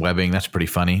face in webbing. That's pretty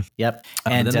funny. Yep.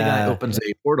 And then the guy opens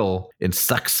a portal and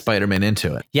sucks Spider-Man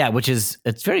into it. Yeah,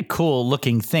 it's very cool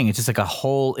looking thing. It's just like a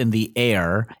hole in the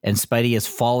air, and Spidey is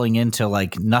falling into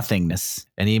like nothingness.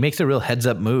 And he makes a real heads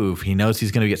up move. He knows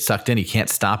he's going to get sucked in. He can't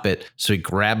stop it. So he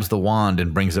grabs the wand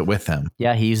and brings it with him.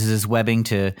 Yeah, he uses his webbing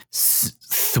to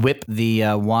thwip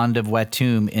the wand of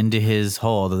Watum into his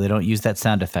hole, though they don't use that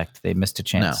sound effect. They missed a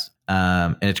chance.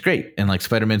 No. And it's great. And like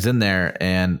Spider-Man's in there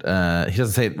and he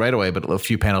doesn't say it right away, but a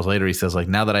few panels later, he says like,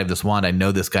 now that I have this wand, I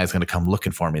know this guy's going to come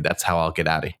looking for me. That's how I'll get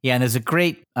out of here. Yeah. And there's a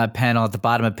great panel at the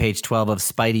bottom of page 12 of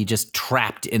Spidey just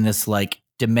trapped in this like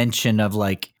dimension of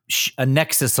like a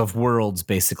nexus of worlds,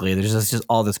 basically. There's just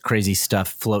all this crazy stuff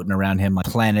floating around him, like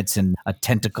planets and a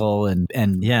tentacle and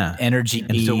energy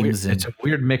beams. It's a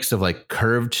weird mix of like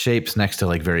curved shapes next to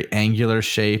like very angular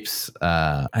shapes.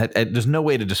 There's no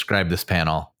way to describe this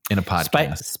panel in a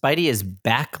podcast. Spidey is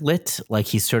backlit, like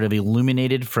he's sort of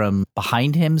illuminated from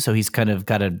behind him, so he's kind of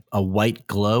got a white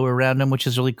glow around him, which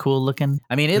is really cool looking.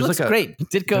 I mean, it looks great.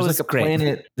 Ditko is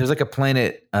great. There's like a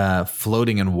planet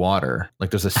floating in water.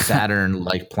 Like there's a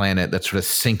Saturn-like planet that's sort of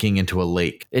sinking into a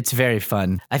lake. It's very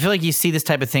fun. I feel like you see this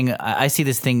type of thing. I see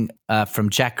this thing from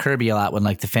Jack Kirby a lot when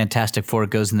like the Fantastic Four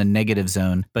goes in the negative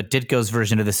zone, but Ditko's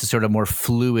version of this is sort of more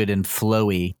fluid and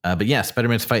flowy. But yeah,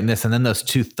 Spider-Man's fighting this, and then those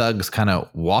two thugs kind of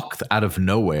walk out of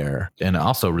nowhere, and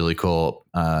also really cool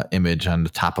image on the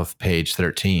top of page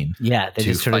 13. Yeah, they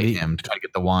just fight him to try to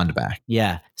get the wand back.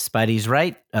 Yeah, Spidey's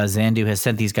right. Xandu has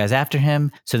sent these guys after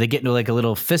him, so they get into like a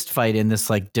little fist fight in this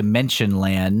like dimension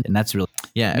land, and that's really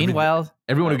Meanwhile,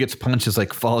 everyone who gets punched is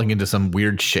like falling into some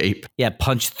weird shape. Yeah,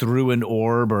 punched through an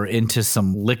orb or into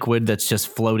some liquid that's just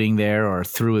floating there, or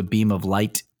through a beam of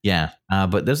light. Yeah,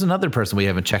 but there's another person we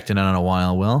haven't checked in on a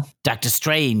while, Will. Doctor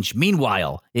Strange,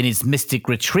 meanwhile, in his mystic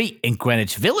retreat in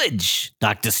Greenwich Village,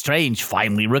 Doctor Strange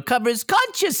finally recovers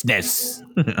consciousness.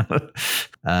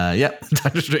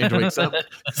 Doctor Strange wakes up,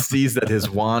 sees that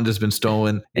his wand has been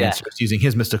stolen, and starts using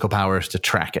his mystical powers to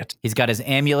track it. He's got his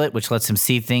amulet, which lets him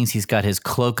see things. He's got his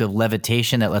cloak of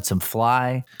levitation that lets him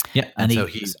fly. Yeah, and so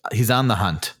he's on the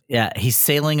hunt. Yeah, he's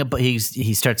sailing.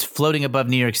 He starts floating above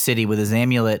New York City with his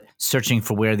amulet, searching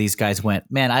for where these guys went.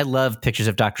 Man, I love pictures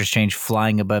of Doctor Strange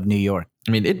flying above New York.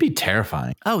 I mean, it'd be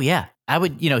terrifying. Oh yeah, I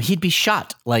would. He'd be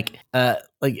shot. Like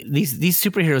these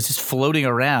superheroes just floating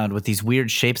around with these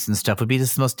weird shapes and stuff would be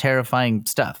just the most terrifying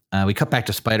stuff. We cut back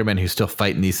to Spider-Man, who's still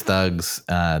fighting these thugs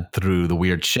through the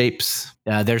weird shapes.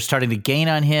 They're starting to gain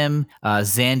on him.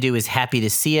 Xandu is happy to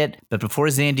see it, but before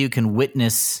Xandu can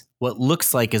witness what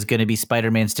looks like is going to be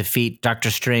Spider-Man's defeat, Doctor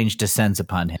Strange descends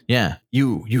upon him. Yeah,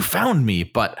 you found me,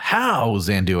 but how?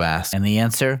 Xandu asks. And the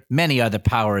answer? Many are the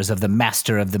powers of the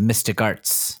master of the mystic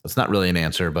arts. It's not really an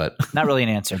answer, but... Not really an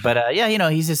answer, but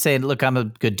he's just saying, look, I'm a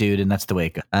good dude, and that's the way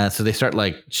it goes. So they start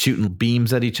like shooting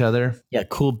beams at each other. Yeah,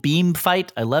 cool beam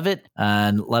fight. I love it.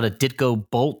 And a lot of Ditko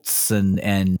bolts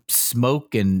and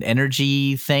smoke and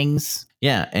energy things.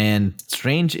 Yeah, and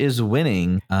Strange is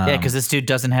winning. Because this dude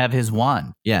doesn't have his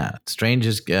wand. Yeah, Strange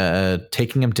is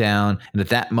taking him down, and at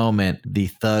that moment, the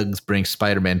thugs bring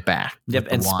Spider-Man back. Yep,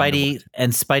 and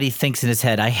Spidey thinks in his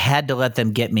head, I had to let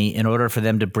them get me in order for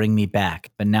them to bring me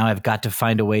back, but now I've got to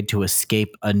find a way to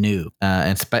escape anew.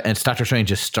 And Doctor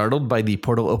Strange is startled by the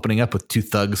portal opening up with two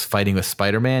thugs fighting with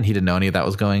Spider-Man. He didn't know any of that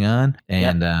was going on,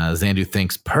 and Xandu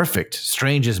thinks, perfect.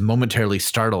 Strange is momentarily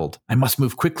startled. I must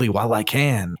move quickly while I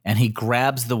can. And he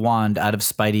grabs the wand out of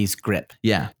Spidey's grip.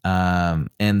 Yeah.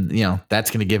 And that's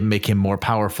going to make him more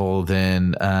powerful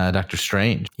than Doctor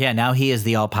Strange. Yeah, now he is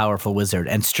the all-powerful wizard,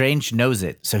 and Strange knows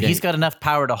it. So he's got enough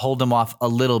power to hold him off a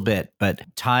little bit, but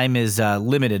time is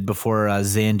limited before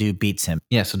Xandu beats him.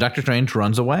 Yeah, so Doctor Strange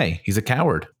runs away. He's a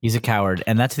coward. He's a coward,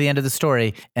 and that's the end of the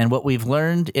story. And what we've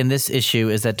learned in this issue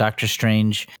is that Doctor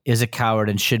Strange is a coward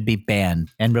and should be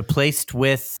banned and replaced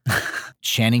with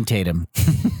Channing Tatum.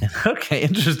 Okay,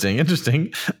 interesting.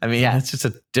 I mean, it's just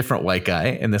a different white guy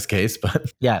in this case,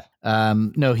 but... Yeah.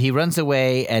 No, he runs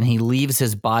away and he leaves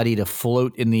his body to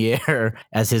float in the air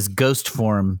as his ghost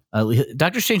form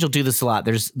Doctor Strange will do this a lot.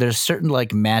 There's certain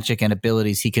like magic and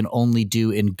abilities he can only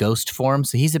do in ghost form.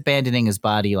 So he's abandoning his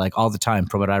body like all the time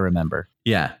from what I remember.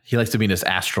 Yeah, he likes to be in his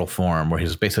astral form where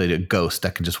he's basically a ghost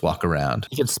that can just walk around.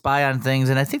 He can spy on things.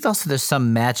 And I think also there's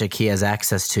some magic he has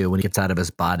access to when he gets out of his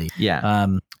body. Yeah.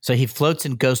 So he floats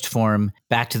in ghost form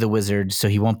back to the wizard so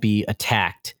he won't be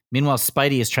attacked. Meanwhile,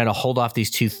 Spidey is trying to hold off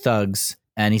these two thugs.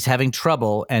 And he's having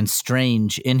trouble, and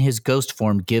Strange, in his ghost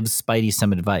form, gives Spidey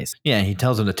some advice. Yeah, he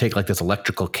tells him to take like this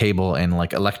electrical cable and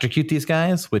like electrocute these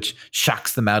guys, which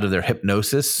shocks them out of their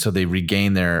hypnosis so they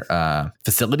regain their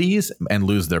facilities and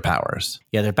lose their powers.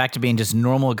 Yeah, they're back to being just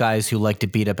normal guys who like to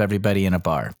beat up everybody in a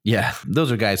bar. Yeah,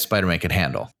 those are guys Spider-Man can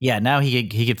handle. Yeah, now he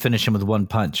could finish him with one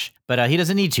punch. But he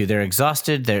doesn't need to. They're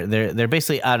exhausted. They're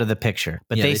basically out of the picture.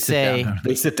 But Yeah, they say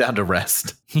they sit down to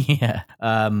rest. yeah.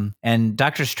 And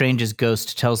Doctor Strange's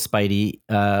ghost tells Spidey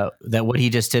that what he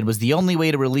just did was the only way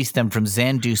to release them from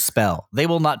Xandu's spell. They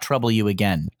will not trouble you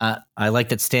again. I like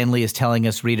that Stan Lee is telling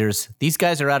us readers, these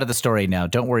guys are out of the story now.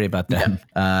 Don't worry about them.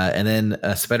 And then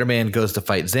Spider-Man goes to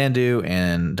fight Xandu,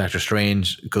 and Doctor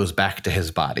Strange goes back to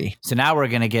his body. So now we're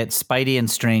going to get Spidey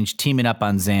and Strange teaming up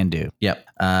on Xandu. Yep.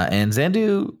 And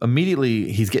Xandu,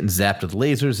 immediately, he's getting zapped with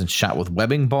lasers and shot with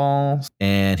webbing balls.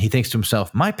 And he thinks to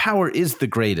himself, my power is the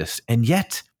greatest. And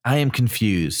yet I am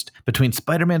confused between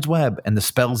Spider-Man's web and the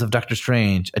spells of Doctor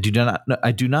Strange. I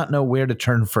do not know where to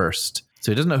turn first.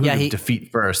 So he doesn't know who to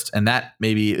defeat first, and that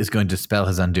maybe is going to spell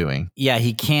his undoing. Yeah,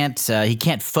 he can't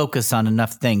focus on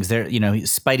enough things.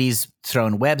 Spidey's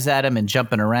throwing webs at him and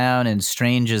jumping around, and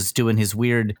Strange is doing his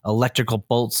weird electrical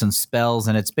bolts and spells,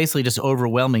 and it's basically just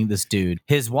overwhelming this dude.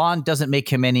 His wand doesn't make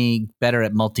him any better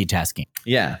at multitasking.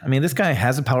 Yeah, I mean, this guy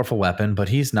has a powerful weapon, but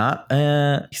he's not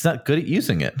good at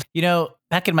using it.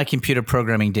 Back in my computer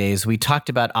programming days, we talked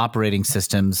about operating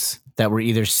systems that were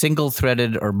either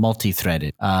single-threaded or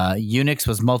multi-threaded. Unix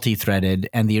was multi-threaded,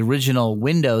 and the original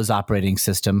Windows operating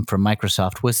system from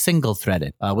Microsoft was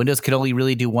single-threaded. Windows could only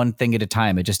really do one thing at a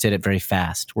time. It just did it very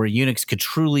fast, where Unix could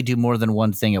truly do more than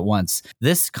one thing at once.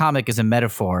 This comic is a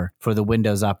metaphor for the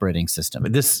Windows operating system.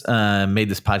 This made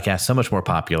this podcast so much more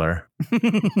popular,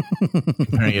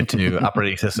 comparing it to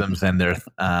operating systems and their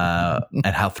and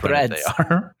how threaded they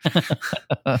are.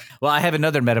 Well, I have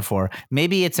another metaphor.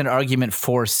 Maybe it's an argument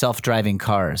for self-driving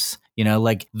cars.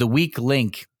 Like the weak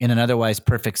link in an otherwise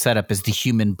perfect setup is the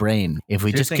human brain. If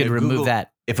we just could remove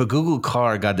that. If a Google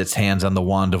car got its hands on the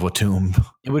wand of Watum,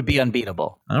 it would be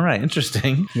unbeatable. All right,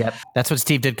 interesting. Yep. That's what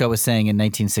Steve Ditko was saying in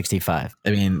 1965. I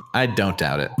mean, I don't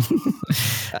doubt it.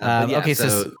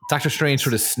 So Doctor Strange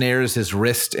sort of snares his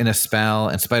wrist in a spell,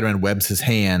 and Spider-Man webs his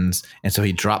hands, and so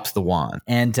he drops the wand.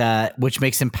 And which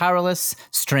makes him powerless.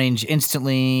 Strange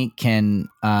instantly can,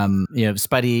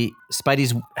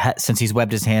 Spidey's, since he's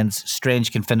webbed his hands,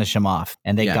 Strange can finish him off,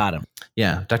 and they got him.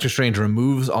 Yeah, Doctor Strange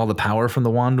removes all the power from the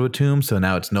wand of Watum, so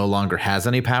now it no longer has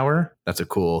any power. That's a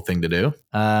cool thing to do.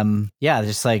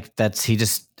 Just like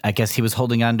I guess he was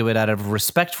holding on to it out of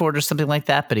respect for it or something like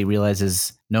that, but he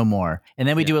realizes no more. And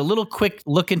then we do a little quick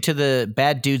look into the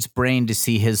bad dude's brain to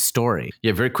see his story.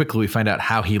 Yeah, very quickly we find out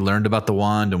how he learned about the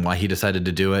wand and why he decided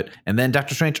to do it. And then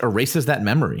Doctor Strange erases that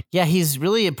memory. Yeah, he's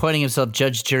really appointing himself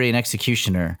judge, jury, and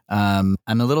executioner. I'm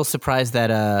a little surprised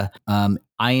that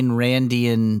Ayn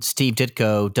Randian Steve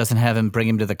Ditko doesn't have him bring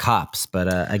him to the cops. But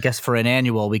I guess for an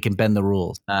annual, we can bend the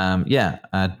rules.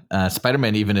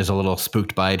 Spider-Man even is a little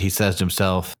spooked by it. He says to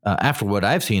himself, after what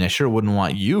I've seen, I sure wouldn't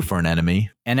want you for an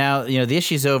enemy. And now, the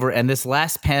issue's over. And this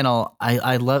last panel,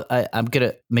 I love, I'm going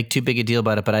to make too big a deal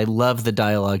about it, but I love the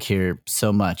dialogue here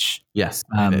so much. Yes.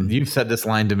 You've said this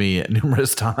line to me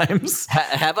numerous times.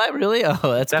 Have I really? Oh,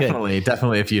 that's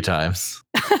definitely a few times.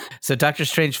 So Doctor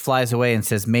Strange flies away and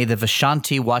says, "May the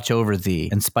Vishanti watch over thee."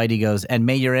 And Spidey goes, "And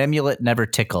may your amulet never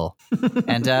tickle."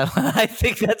 And I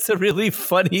think that's a really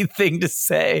funny thing to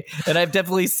say. And I've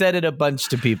definitely said it a bunch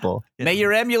to people. Yeah. May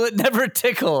your amulet never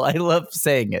tickle. I love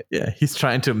saying it. Yeah, he's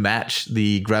trying to match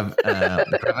the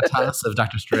gravitas of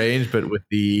Doctor Strange, but with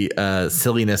the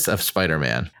silliness of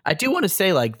Spider-Man. I do want to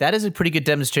say, that is a pretty good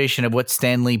demonstration of what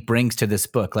Stan Lee brings to this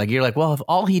book. You're like, well, if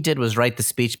all he did was write the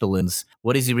speech balloons,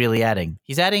 what is he really adding?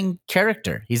 He's adding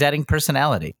character. He's adding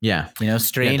personality. Yeah.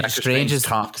 Strange is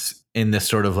talks in this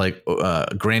sort of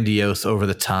grandiose, over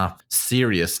the top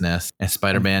seriousness, and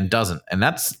Spider-Man doesn't, and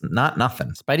that's not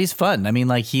nothing. Spidey's fun. I mean,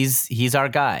 he's our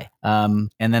guy. And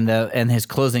then his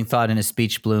closing thought in his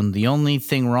speech balloon: "The only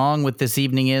thing wrong with this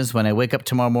evening is when I wake up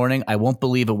tomorrow morning, I won't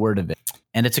believe a word of it."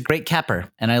 and it's a great capper.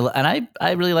 And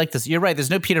I really like this. You're right. There's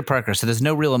no Peter Parker, so there's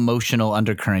no real emotional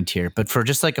undercurrent here. But for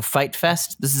just like a fight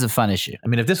fest, this is a fun issue. I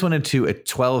mean, if this went into a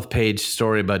 12-page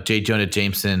story about J. Jonah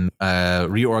Jameson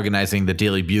reorganizing the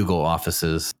Daily Bugle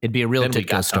offices, it'd be a real then we Ditko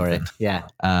got story. something.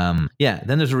 Yeah.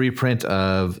 Then there's a reprint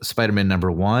of Spider-Man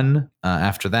 #1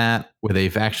 after that, where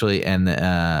they've actually, and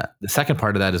the second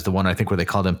part of that is the one I think where they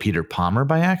called him Peter Palmer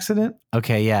by accident.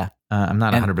 Okay. Yeah. I'm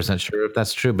not 100% sure if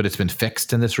that's true, but it's been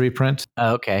fixed in this reprint.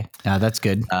 Oh, okay. That's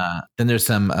good. Then there's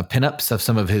some pinups of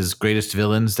some of his greatest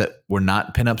villains that were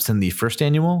not pinups in the first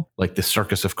annual, like the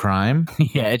Circus of Crime.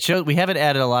 Yeah, it shows we haven't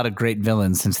added a lot of great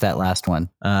villains since that last one.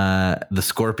 The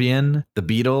Scorpion, the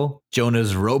Beetle,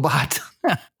 Jonah's Robot,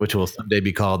 which will someday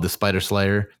be called the Spider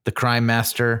Slayer, the Crime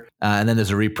Master, and then there's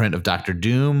a reprint of Dr.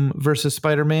 Doom versus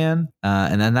Spider-Man,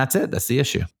 and then that's it. That's the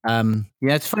issue.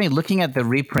 Yeah, it's funny looking at the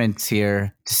reprints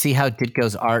here to see how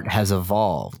Ditko's art has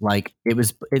evolved. Like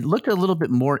it looked a little bit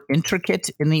more intricate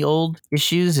in the old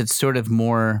issues. It's sort of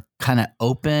more kind of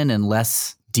open and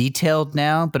less detailed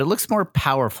now, but it looks more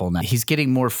powerful now. He's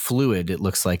getting more fluid, it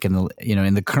looks like, in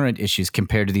the current issues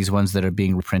compared to these ones that are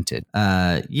being reprinted.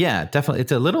 Yeah, definitely.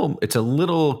 It's a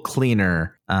little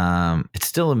cleaner. It's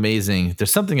still amazing.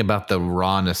 There's something about the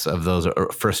rawness of those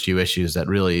first few issues that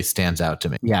really stands out to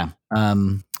me. Yeah.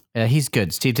 He's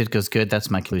good. Steve Ditko's good. That's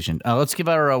my conclusion. Let's give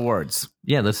out our awards.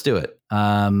 Yeah, let's do it.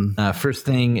 First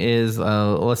thing is,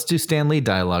 let's do Stan Lee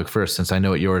dialogue first, since I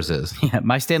know what yours is. Yeah,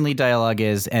 my Stan Lee dialogue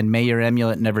is, "And may your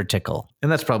amulet never tickle." And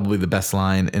that's probably the best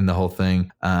line in the whole thing.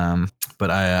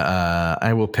 But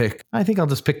I will pick, I think I'll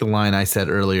just pick the line I said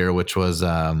earlier, which was,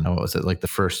 what was it? Like the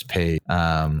first page.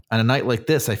 On a night like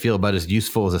this, I feel about as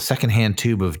useful as a secondhand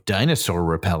tube of dinosaur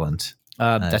repellent.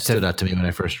 That stood out to me when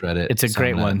I first read it. It's a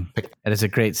great one. It is a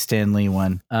great Stan Lee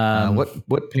one.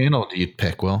 What panel do you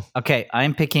pick, Will? Okay,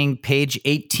 I'm picking page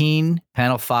 18,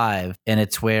 panel 5, and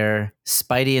it's where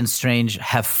Spidey and Strange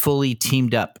have fully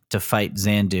teamed up to fight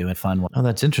Xandu in fun one. Oh,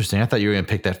 that's interesting. I thought you were going to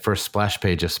pick that first splash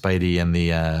page of Spidey and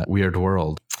the Weird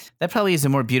World. That probably is a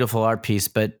more beautiful art piece,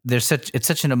 but it's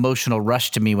such an emotional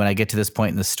rush to me when I get to this point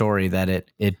in the story that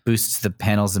it boosts the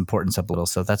panel's importance up a little.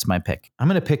 So that's my pick. I'm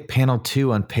going to pick panel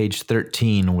 2 on page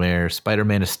 13, where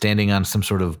Spider-Man is standing on some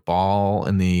sort of ball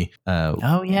in the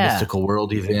mystical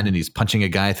world he's in, and he's punching a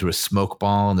guy through a smoke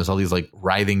ball, and there's all these like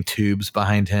writhing tubes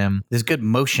behind him. There's good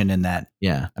motion in that.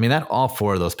 Yeah. I mean, all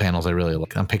 4 of those panels I really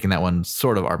like. I'm picking that one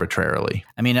sort of arbitrarily.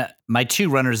 I mean, my 2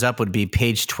 runners up would be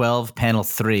page 12, panel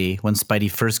 3, when Spidey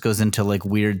first goes into like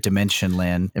weird dimension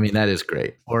land. I mean, that is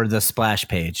great. Or the splash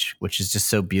page, which is just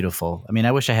so beautiful. I mean,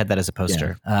 I wish I had that as a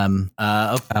poster.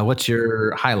 Yeah. Okay. What's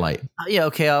your highlight? Yeah,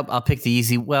 okay, I'll pick the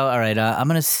easy. Well, all right. I'm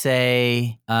going to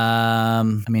say, I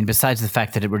mean, besides the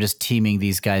fact that we're just teaming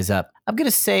these guys up, I'm going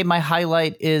to say my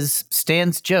highlight is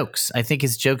Stan's jokes. I think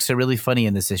his jokes are really funny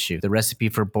in this issue. The recipe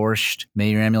for borscht,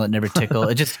 may your amulet never tickle.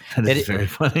 It just it's very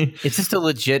funny. It's just a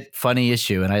legit funny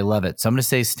issue, and I love it. So I'm going to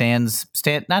say Stan,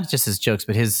 not just his jokes,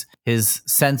 but his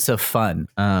sense of fun.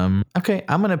 Okay,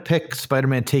 I'm going to pick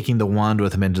Spider-Man taking the wand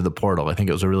with him into the portal. I think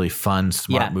it was a really fun,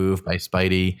 smart move by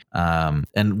Spidey.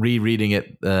 And rereading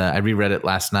it, I reread it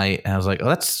last night, and I was like,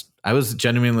 I was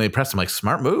genuinely impressed. I'm like,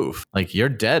 smart move. Like, you're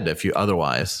dead if you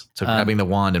otherwise. So grabbing the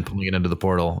wand and pulling it into the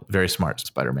portal, very smart,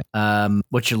 Spider-Man.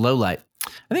 What's your low light?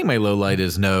 I think my low light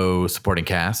is no supporting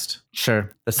cast.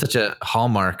 Sure. That's such a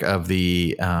hallmark of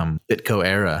the Ditko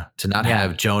era, to not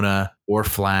have Jonah or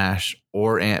Flash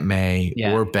or Aunt May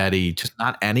or Betty, just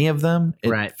not any of them.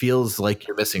 It feels like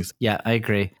you're missing something. Yeah, I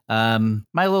agree.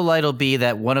 My low light will be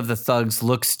that one of the thugs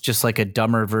looks just like a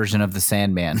dumber version of the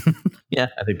Sandman. Yeah,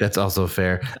 I think that's also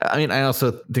fair. I mean, I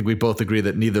also think we both agree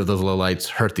that neither of those low lights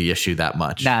hurt the issue that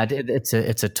much. Nah, it's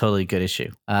a totally good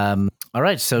issue. All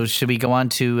right, so should we go on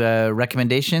to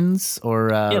recommendations or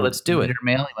let's do it.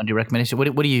 Mail? You want to do recommendation?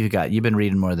 What do you got? You've been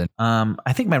reading more than.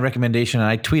 I think my recommendation, and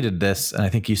I tweeted this, and I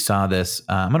think you saw this.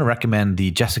 I'm going to recommend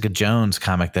the Jessica Jones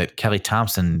comic that Kelly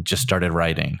Thompson just started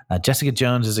writing. Jessica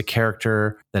Jones is a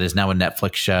character that is now a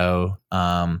Netflix show.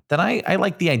 That I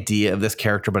like the idea of this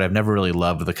character, but I've never really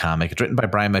loved the comic. It's written by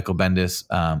Brian Michael Bendis,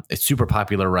 a super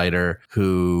popular writer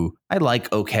who I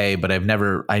like okay, but I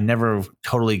never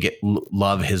totally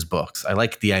love his books. I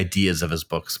like the ideas of his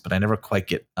books, but I never quite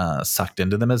get sucked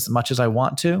into them as much as I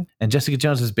want to. And Jessica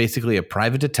Jones is basically a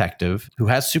private detective who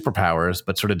has superpowers,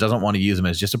 but sort of doesn't want to use them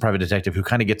as just a private detective who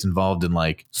kind of gets involved in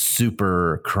like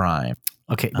super crime.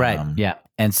 Okay, right. Yeah.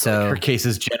 And so her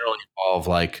cases generally involve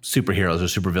like superheroes or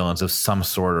supervillains of some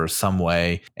sort or some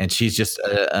way. And she's just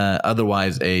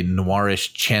otherwise a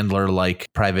noirish Chandler-like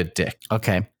private dick.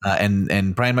 Okay.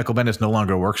 And Brian Michael Bendis no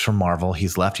longer works for Marvel.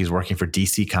 He's left. He's working for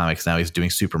DC Comics now. He's doing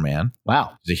Superman.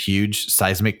 Wow. It's a huge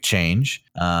seismic change.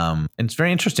 And it's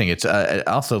very interesting. It's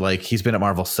also like he's been at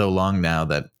Marvel so long now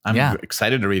that I'm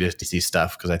excited to read his DC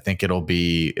stuff because I think it'll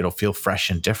feel fresh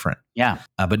and different. Yeah.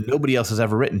 But nobody else has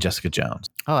ever written Jessica Jones.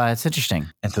 Oh, that's interesting.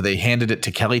 And so they handed it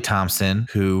to Kelly Thompson,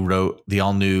 who wrote the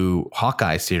all-new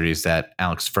Hawkeye series that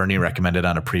Alex Fernie recommended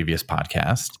on a previous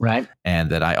podcast. Right. And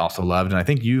that I also loved. And I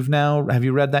think have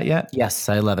you read that yet? Yes,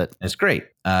 I love it. It's great.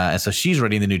 And so she's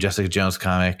writing the new Jessica Jones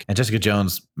comic. And Jessica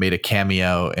Jones made a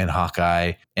cameo in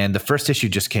Hawkeye. And the first issue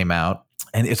just came out.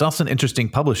 And it's also an interesting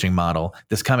publishing model.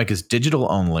 This comic is digital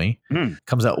only,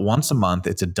 comes out once a month.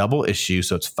 It's a double issue.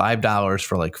 So it's $5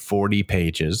 for like 40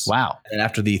 pages. Wow. And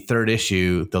after the third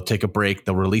issue, they'll take a break.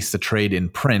 They'll release the trade in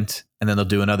print. And then they'll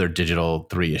do another digital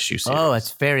 3-issue series. Oh,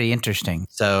 it's very interesting.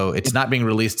 So it's not being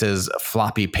released as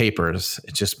floppy papers.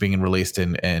 It's just being released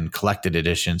in collected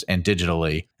editions and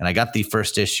digitally. And I got the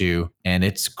first issue and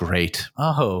it's great.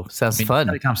 Oh, sounds fun.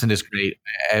 Kelly Thompson is great.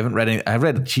 I haven't read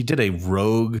any. She did a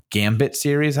Rogue Gambit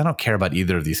series. I don't care about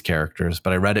either of these characters,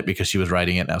 but I read it because she was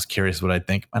writing it and I was curious what I'd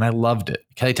think. And I loved it.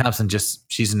 Kelly Thompson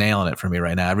she's nailing it for me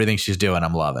right now. Everything she's doing,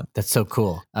 I'm loving. That's so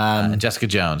cool. And Jessica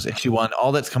Jones, issue 1,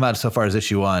 all that's come out so far is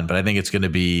issue 1, but I think it's going to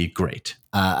be great.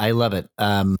 I love it.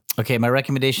 Okay, my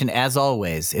recommendation, as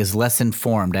always, is Less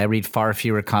Informed. I read far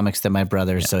fewer comics than my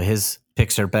brother, so his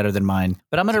picks are better than mine.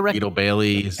 But I'm going to Beetle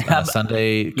Bailey's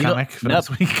Sunday comic for this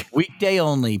week. Weekday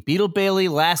only. Beetle Bailey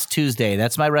last Tuesday.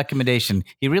 That's my recommendation.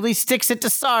 He really sticks it to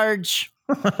Sarge.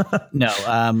 No,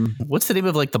 what's the name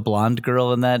of like the blonde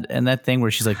girl in that thing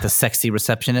where she's like the sexy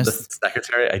receptionist? The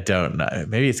secretary? I don't know.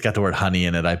 Maybe it's got the word honey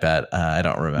in it. I bet. I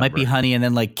don't remember. Might be honey, and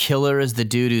then like Killer is the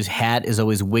dude whose hat is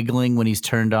always wiggling when he's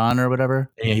turned on or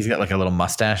whatever. Yeah, he's got like a little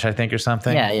mustache, I think, or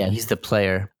something. Yeah, he's the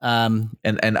player. And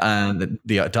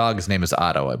the dog's name is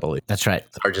Otto, I believe. That's right.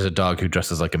 Sarge is a dog who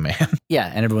dresses like a man. Yeah,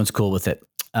 and everyone's cool with it.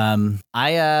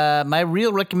 My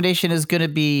real recommendation is going to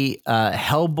be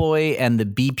Hellboy and the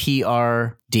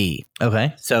BPRD.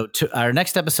 Okay. So to our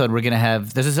next episode, we're going to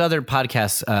have, there's this other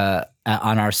podcast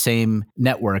on our same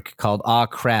network called Aw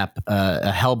Crap,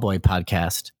 a Hellboy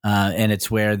podcast. And it's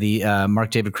where the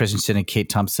Mark David Christensen and Kate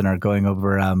Thompson are going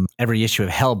over every issue of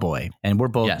Hellboy. And we're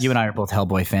both, you and I are both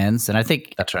Hellboy fans. And I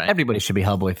think that's right. Everybody should be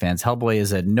Hellboy fans. Hellboy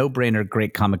is a no-brainer,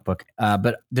 great comic book.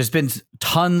 But there's been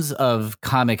tons of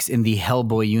comics in the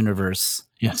Hellboy universe.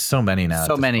 Yeah, so many now.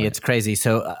 So many. It's crazy.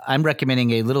 So I'm recommending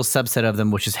a little subset of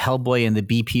them, which is Hellboy and the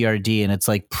BPRD. And it's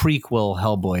like prequel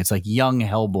Hellboy. It's like young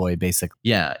Hellboy, basically.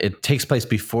 Yeah, it takes place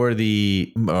before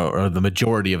the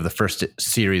majority of the first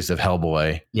series of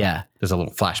Hellboy. Yeah. There's a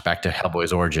little flashback to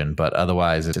Hellboy's origin, but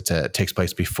otherwise it takes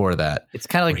place before that. It's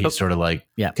kind of like he's sort of like,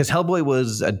 because Hellboy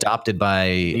was adopted by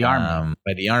the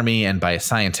army and by a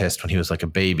scientist when he was like a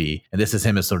baby. And this is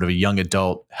him as sort of a young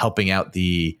adult helping out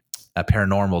the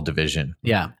paranormal division.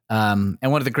 Yeah. And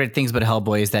one of the great things about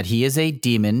Hellboy is that he is a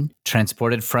demon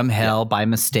transported from hell by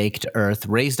mistake to Earth,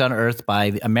 raised on Earth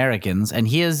by Americans. And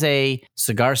he is a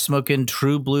cigar smoking,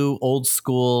 true blue, old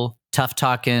school, tough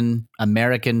talking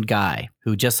American guy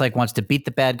who just like wants to beat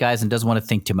the bad guys and doesn't want to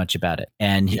think too much about it.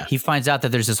 And he finds out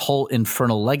that there's this whole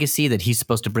infernal legacy that he's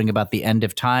supposed to bring about the end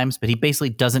of times, but he basically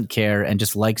doesn't care and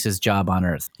just likes his job on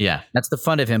Earth. Yeah. That's the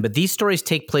fun of him. But these stories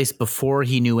take place before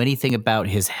he knew anything about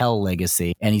his hell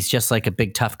legacy. And he's just like a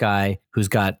big tough guy who's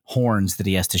got horns that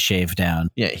he has to shave down.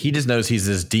 Yeah. He just knows he's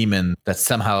this demon that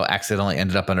somehow accidentally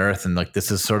ended up on Earth. And like,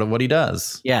 this is sort of what he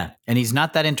does. Yeah. And he's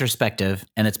not that introspective.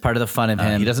 And it's part of the fun of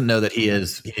him. He doesn't know that he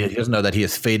doesn't know that he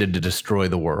is fated to destroy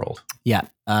the world. Yeah.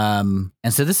 And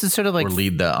so this is sort of like, or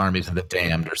lead the armies of the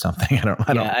damned or something. I don't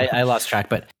know. I lost track,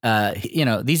 but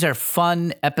these are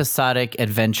fun episodic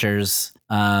adventures.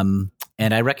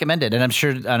 And I recommend it. And I'm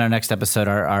sure on our next episode,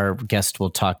 our guest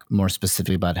will talk more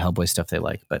specifically about Hellboy stuff they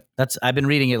like. But I've been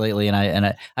reading it lately, and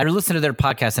I listened to their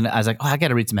podcast, and I was like, I got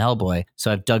to read some Hellboy.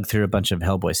 So I've dug through a bunch of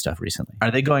Hellboy stuff recently. Are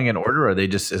they going in order, or are they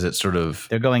just? Is it sort of?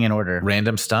 They're going in order.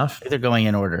 Random stuff. They're going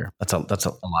in order. That's a lot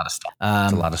of stuff.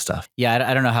 That's a lot of stuff. Yeah,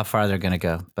 I don't know how far they're going to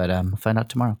go, but we'll find out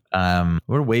tomorrow.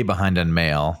 We're way behind on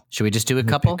mail. Should we just do a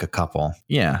couple? Pick a couple.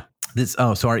 Yeah.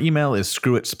 So our email is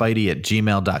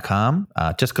screwitspidey@gmail.com.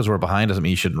 Just because we're behind doesn't mean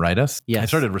you shouldn't write us. Yes. I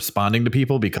started responding to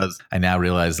people because I now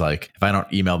realize like if I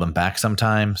don't email them back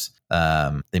sometimes,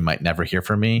 they might never hear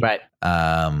from me. Right.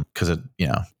 Because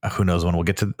who knows when we'll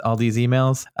get to all these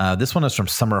emails. This one is from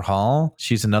Summer Hall.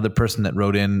 She's another person that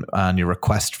wrote in on your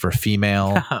request for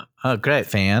female great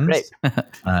fans. Great.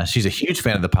 She's a huge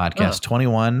fan of the podcast,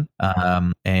 21.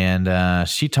 And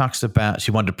she talks about, she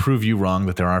wanted to prove you wrong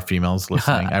that there are females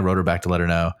listening. I wrote her back to let her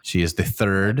know she is the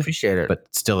third. Appreciate it. But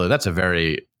still, that's a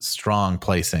very strong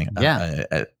placing. Yeah.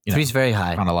 You know, Three's very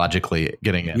high. chronologically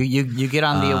getting it. You get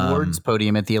on the awards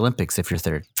podium at the Olympics if you're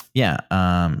third. Yeah.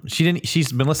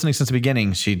 She's been listening since the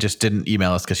beginning. She just didn't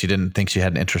email us because she didn't think she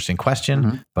had an interesting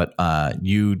question, but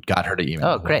you got her to email.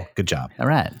 Oh, great. Good job. All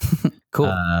right.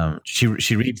 Cool.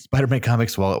 She reads Spider-Man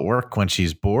comics while at work when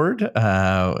she's bored,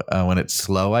 when it's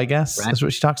slow, I guess. Right. That's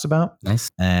what she talks about. Nice.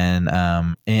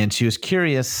 And she was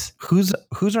curious who's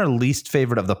our least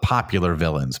favorite of the popular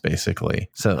villains, basically.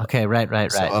 So Okay,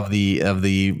 right. so of the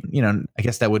I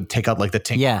guess that would take out like the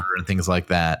Tinkerer and things like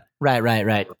that.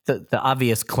 Right. The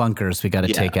obvious clunkers we got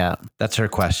to take out. That's her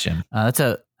question.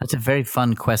 That's a very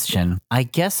fun question. I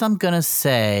guess I'm going to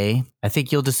say, I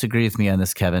think you'll disagree with me on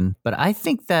this, Kevin, but I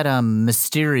think that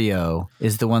Mysterio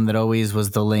is the one that always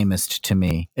was the lamest to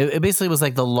me. It basically was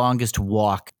like the longest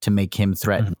walk to make him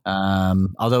threaten.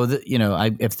 Although,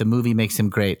 if the movie makes him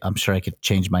great, I'm sure I could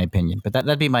change my opinion. But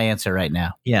that'd be my answer right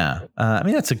now. Yeah.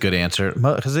 That's a good answer.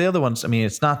 Because the other ones,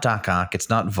 it's not Doc Ock,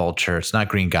 it's not Vulture, it's not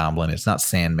Green Goblin, it's not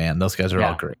Sandman. Those guys are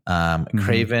all great.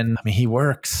 Kraven, he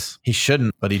works. He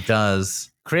shouldn't, but he does.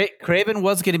 Kraven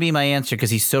was going to be my answer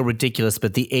because he's so ridiculous,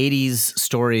 but the 80s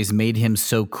stories made him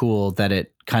so cool that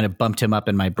it kind of bumped him up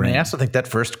in my brain. I also think that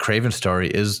first Kraven story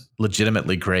is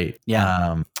legitimately great.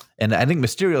 Yeah. And I think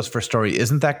Mysterio's first story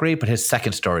isn't that great, but his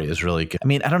second story is really good.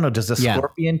 I don't know. Does the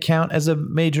Scorpion count as a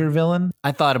major villain?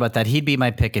 I thought about that. He'd be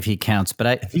my pick if he counts,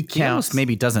 but he almost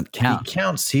maybe doesn't count. He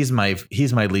counts. He's my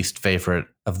least favorite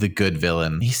of the good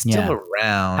villain. He's still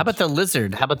around. How about the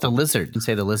Lizard? You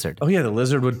say the Lizard. Oh yeah, the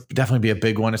Lizard would definitely be a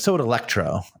big one. And so would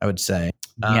Electro, I would say.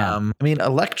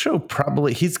 Electro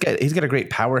probably he's got a great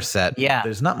power set. Yeah.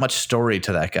 There's not much story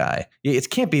to that guy. It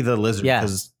can't be the Lizard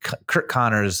because Kurt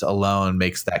Connors alone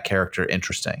makes that character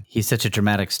interesting. He's such a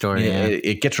dramatic story.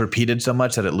 It gets repeated so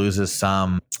much that it loses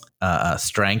some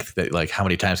strength. That like how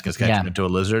many times can this guy turn into a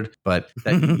lizard? But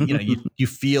that, you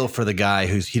feel for the guy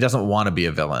he doesn't want to be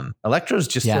a villain. Electro's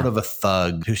just sort of a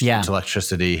thug who shoots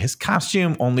electricity. His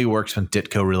costume only works when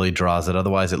Ditko really draws it.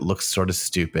 Otherwise, it looks sort of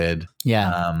stupid.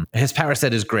 Yeah. His power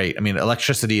set is great.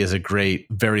 Electricity is a great,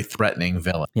 very threatening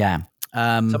villain. Yeah. So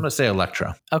I'm going to say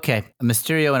Electro. Okay.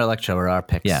 Mysterio and Electro are our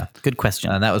picks. Yeah. Good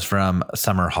question. And that was from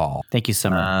Summer Hall. Thank you,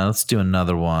 Summer. Let's do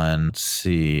another one. Let's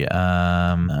see.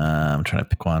 I'm trying to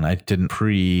pick one. I didn't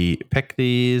pre-pick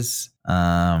these.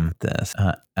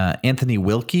 Anthony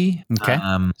Wilkie. Okay.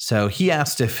 So he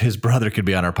asked if his brother could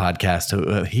be on our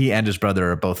podcast. He and his brother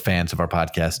are both fans of our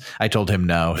podcast. I told him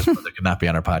no, his brother could not be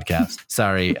on our podcast.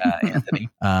 Sorry, Anthony.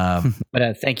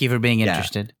 But thank you for being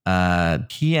interested.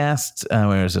 He asked,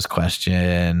 where is this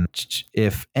question?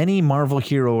 If any Marvel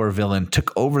hero or villain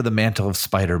took over the mantle of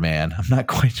Spider-Man, I'm not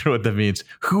quite sure what that means.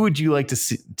 Who would you like to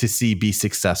see be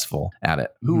successful at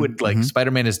it? Who would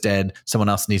Spider-Man is dead. Someone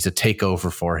else needs to take over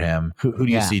for him. Who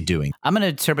do you see doing? I'm going to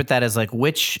interpret that as like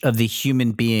which of the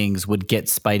human beings would get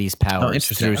Spidey's powers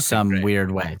through some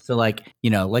weird way. So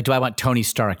do I want Tony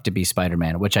Stark to be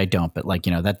Spider-Man? Which I don't, but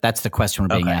that's the question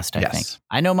we're being asked, I think.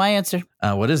 I know my answer.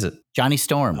 What is it? Johnny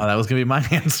Storm. Oh, that was going to be my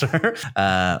answer.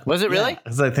 Was it really?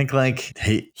 Because I think I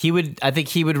think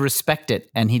he would respect it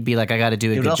and he'd be like, I got to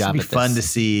do a good job at this. It would also be fun to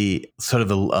see sort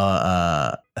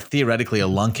of theoretically a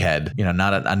lunkhead,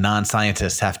 not a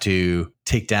non-scientist have to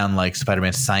take down like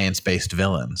Spider-Man's science-based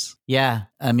villains. Yeah.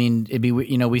 It'd be,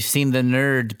 we've seen the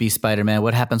nerd be Spider-Man.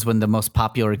 What happens when the most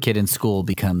popular kid in school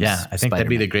becomes I think Spider-Man? that'd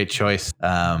be the great choice.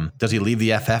 Does he leave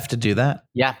the FF to do that?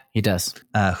 Yeah, he does.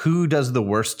 Who does the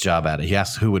worst job at it? He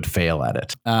asks who would fail at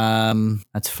it.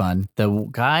 That's fun. The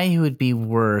guy who would be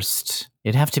worst...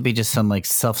 It'd have to be just some like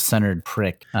self-centered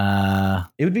prick.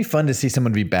 It would be fun to see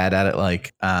someone be bad at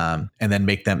it, and then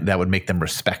that would make them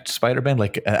respect Spider-Man.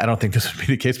 Like, I don't think this would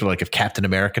be the case, but like if Captain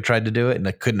America tried to do it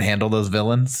and couldn't handle those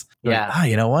villains.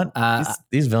 You know what?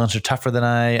 These villains are tougher than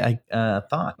I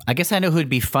thought. I guess I know who'd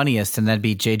be funniest, and that'd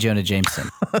be J. Jonah Jameson.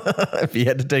 If he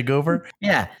had to take over?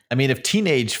 Yeah. If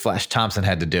teenage Flash Thompson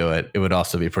had to do it, it would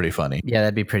also be pretty funny. Yeah,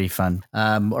 that'd be pretty fun.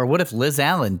 Or what if Liz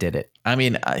Allen did it?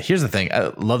 Here's the thing.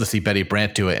 I'd love to see Betty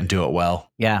Brant do it and do it well.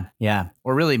 Yeah.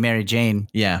 Or really Mary Jane.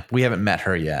 Yeah. We haven't met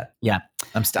her yet. Yeah.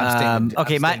 I'm staying in the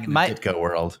Ditko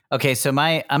world. Okay, so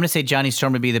I'm going to say Johnny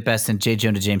Storm would be the best and J.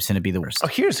 Jonah Jameson would be the worst. Oh,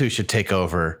 here's who should take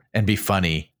over and be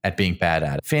funny at being bad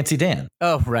at it. Fancy Dan.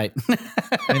 Oh, right.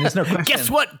 There's no question. Guess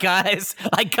what, guys?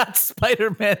 I got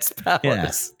Spider-Man's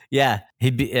powers. Yeah.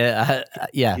 He'd be,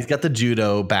 yeah. He's got the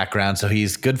judo background, so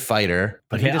he's good fighter.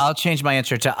 But Okay, I'll change my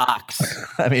answer to Ox.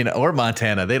 I mean, or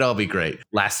Montana. They'd all be great.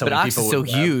 So but many Ox people is so would,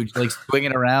 huge, like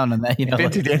swinging around and that, you know.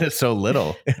 Fancy Dana's so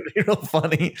little. It'd be real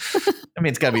funny. I mean,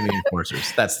 it's got to be the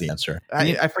Enforcers. That's the answer.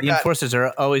 I forgot. The Enforcers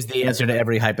are always the answer to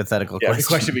every hypothetical The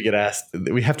question we get asked,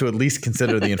 we have to at least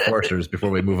consider the Enforcers before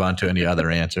we move on to any other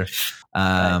answer.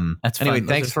 That's anyway, fun.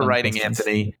 thanks for writing, questions.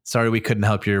 Anthony. Sorry we couldn't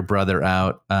help your brother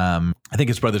out. I think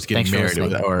his brother's getting Thanks for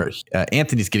married, listening. or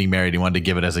Anthony's getting married. He wanted to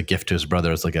give it as a gift to his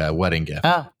brother, as like a wedding gift.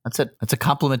 Oh, that's it. That's a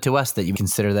compliment to us that you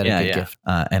consider that a good gift.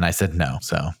 And I said no.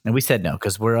 So And we said no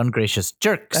because we're ungracious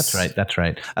jerks. That's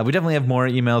right. We definitely have more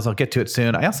emails. I'll get to it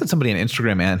soon. I also had somebody on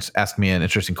Instagram ask me an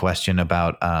interesting question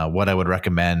about what I would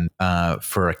recommend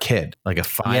for a kid, like a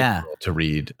 5-year-old to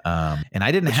read. And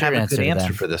I didn't What's have your a good answer to answer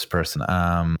that? for this person.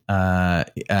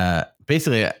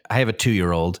 Basically, I have a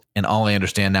 2-year-old, and all I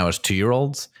understand now is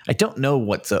 2-year-olds. I don't know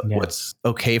what's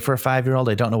okay for a 5-year-old.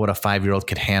 I don't know what a 5-year-old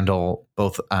could handle,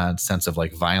 both on sense of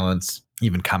like violence,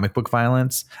 even comic book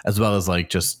violence, as well as like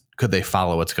just could they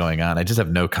follow what's going on? I just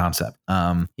have no concept.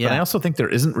 But I also think there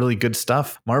isn't really good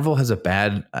stuff. Marvel has a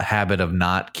bad habit of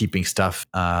not keeping stuff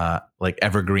like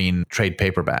evergreen trade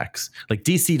paperbacks. Like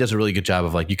DC does a really good job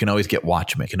of like, you can always get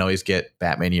Watchmen, you can always get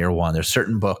Batman Year One. There's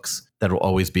certain books that will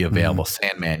always be available.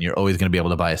 Sandman, you're always going to be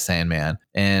able to buy a Sandman.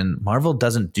 And Marvel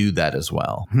doesn't do that as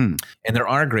well. And there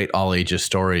are great all ages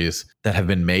stories that have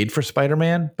been made for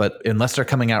Spider-Man, but unless they're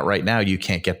coming out right now, you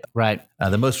can't get them. Right.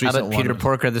 The most How recent about Peter one,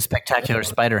 Porker, the Spectacular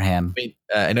Spider-Ham?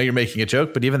 I know you're making a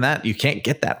joke, but even that, you can't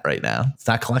get that right now. It's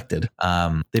not collected. They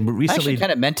I recently actually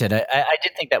kind of meant it. I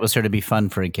did think that was sort of be fun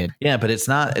for a kid. Yeah, but it's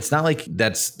not like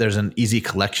there's an easy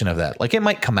collection of that. Like it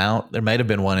might come out. There might have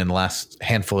been one in the last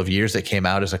handful of years that came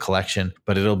out as a collection,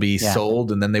 but it'll be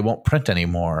sold and then they won't print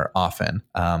anymore often.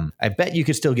 I bet you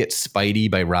could still get Spidey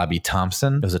by Robbie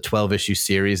Thompson. It was a 12-issue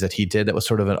series that he did that was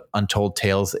sort of an Untold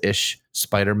Tales-ish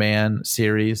Spider-Man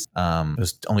series. It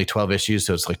was only 12 issues,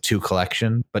 so it's like 2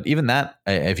 collection. But even that,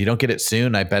 if you don't get it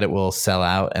soon, I bet it will sell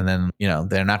out. And then,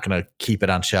 they're not going to keep it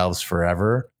on shelves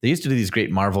forever. They used to do these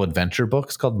great Marvel Adventure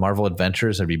books called Marvel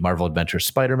Adventures. There'd be Marvel Adventures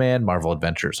Spider-Man, Marvel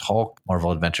Adventures Hulk,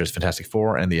 Marvel Adventures Fantastic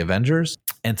Four, and the Avengers.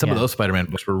 And some of those Spider-Man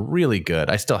books were really good.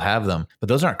 I still have them, but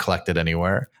those aren't collected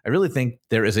anywhere. I really think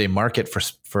there is a market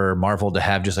for Marvel to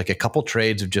have just like a couple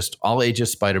trades of just all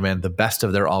ages Spider-Man, the best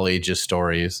of their all ages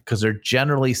stories, because they're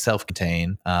generally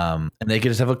self-contained. And they could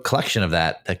just have a collection of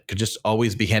that could just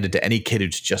always be handed to any kid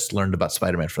who's just learned about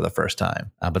Spider-Man for the first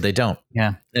time. But they don't.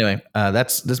 Yeah. Anyway,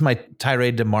 this is my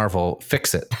tirade to Marvel.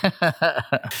 Fix it.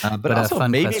 But also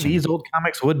maybe question. these old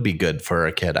comics would be good for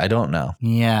a kid. I don't know.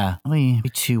 Yeah. Be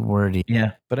too wordy.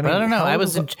 Yeah. But I mean, I don't know. I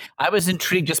was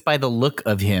intrigued just by the look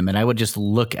of him, and I would just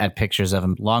look at pictures of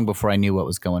him long before I knew what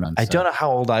was going on. I don't know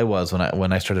how old I was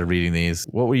when I started reading these.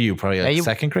 What were you? Probably like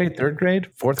second grade, third grade,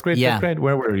 fourth grade, fifth grade?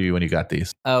 Where were you when you got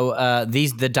these? Oh,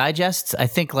 the digests, I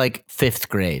think like 5th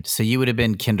grade. So you would have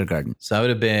been kindergarten. So I would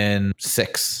have been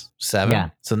 6, 7. Yeah.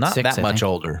 So not 6, that much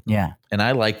older. Yeah. And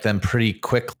I liked them pretty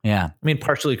quickly. Yeah. I mean,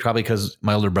 partially probably because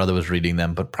my older brother was reading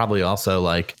them, but probably also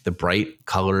like the bright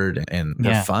colored and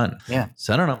they're fun. Yeah.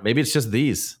 So I don't know. Maybe it's just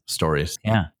these stories.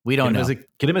 Yeah. We don't know.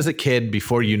 Get him as a kid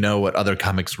before you know what other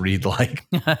comics read like.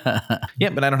 Yeah,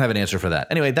 but I don't have an answer for that.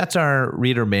 Anyway, that's our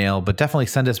reader mail, but definitely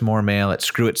send us more mail at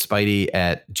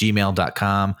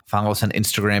screwitspidey@gmail.com. Follow us on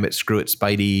Instagram at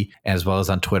screwitspidey, as well as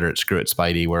on Twitter at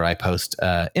screwitspidey, where I post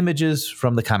images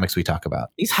from the comics we talk about.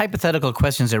 These hypothetical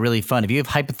questions are really fun. If you have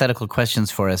hypothetical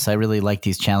questions for us, I really like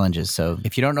these challenges. So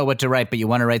if you don't know what to write, but you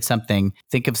want to write something,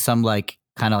 think of some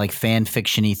kind of like fan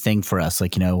fiction-y thing for us.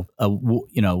 Like,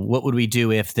 what would we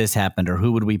do if this happened, or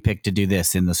who would we pick to do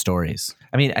this in the stories?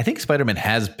 I mean, I think Spider-Man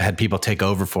has had people take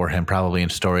over for him probably in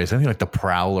stories. I think like the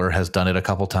Prowler has done it a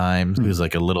couple times. Who's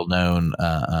like a little known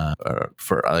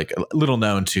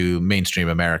to mainstream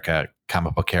America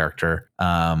comic book character.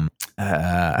 I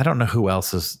don't know who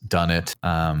else has done it.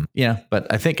 But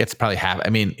I think it's probably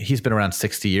he's been around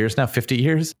 60 years now, 50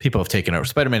 years. People have taken over.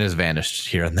 Spider-Man has vanished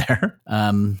here and there.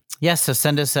 So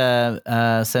send us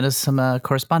some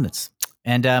correspondence.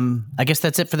 And I guess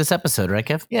that's it for this episode, right,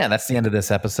 Kev? Yeah, that's the end of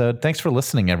this episode. Thanks for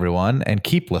listening, everyone, and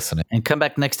keep listening. And come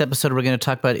back next episode. We're going to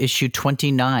talk about issue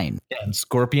 29. Yeah, and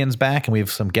Scorpion's back, and we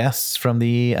have some guests from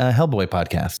the Hellboy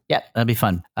podcast. Yeah, that'll be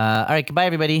fun. All right, goodbye,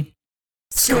 everybody.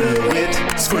 Screw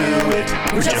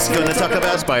it. We're just gonna talk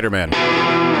about Spider-Man.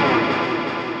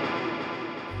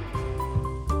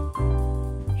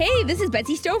 Hey, this is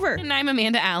Betsy Stover. And I'm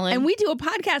Amanda Allen. And we do a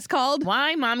podcast called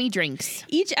Why Mommy Drinks.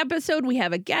 Each episode we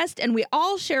have a guest and we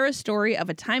all share a story of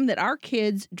a time that our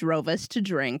kids drove us to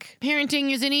drink.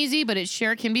 Parenting isn't easy, but it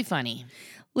sure can be funny.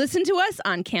 Listen to us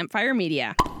on Campfire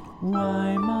Media.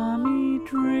 Why Mommy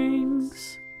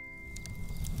Drinks.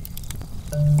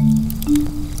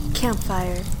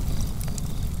 Campfire.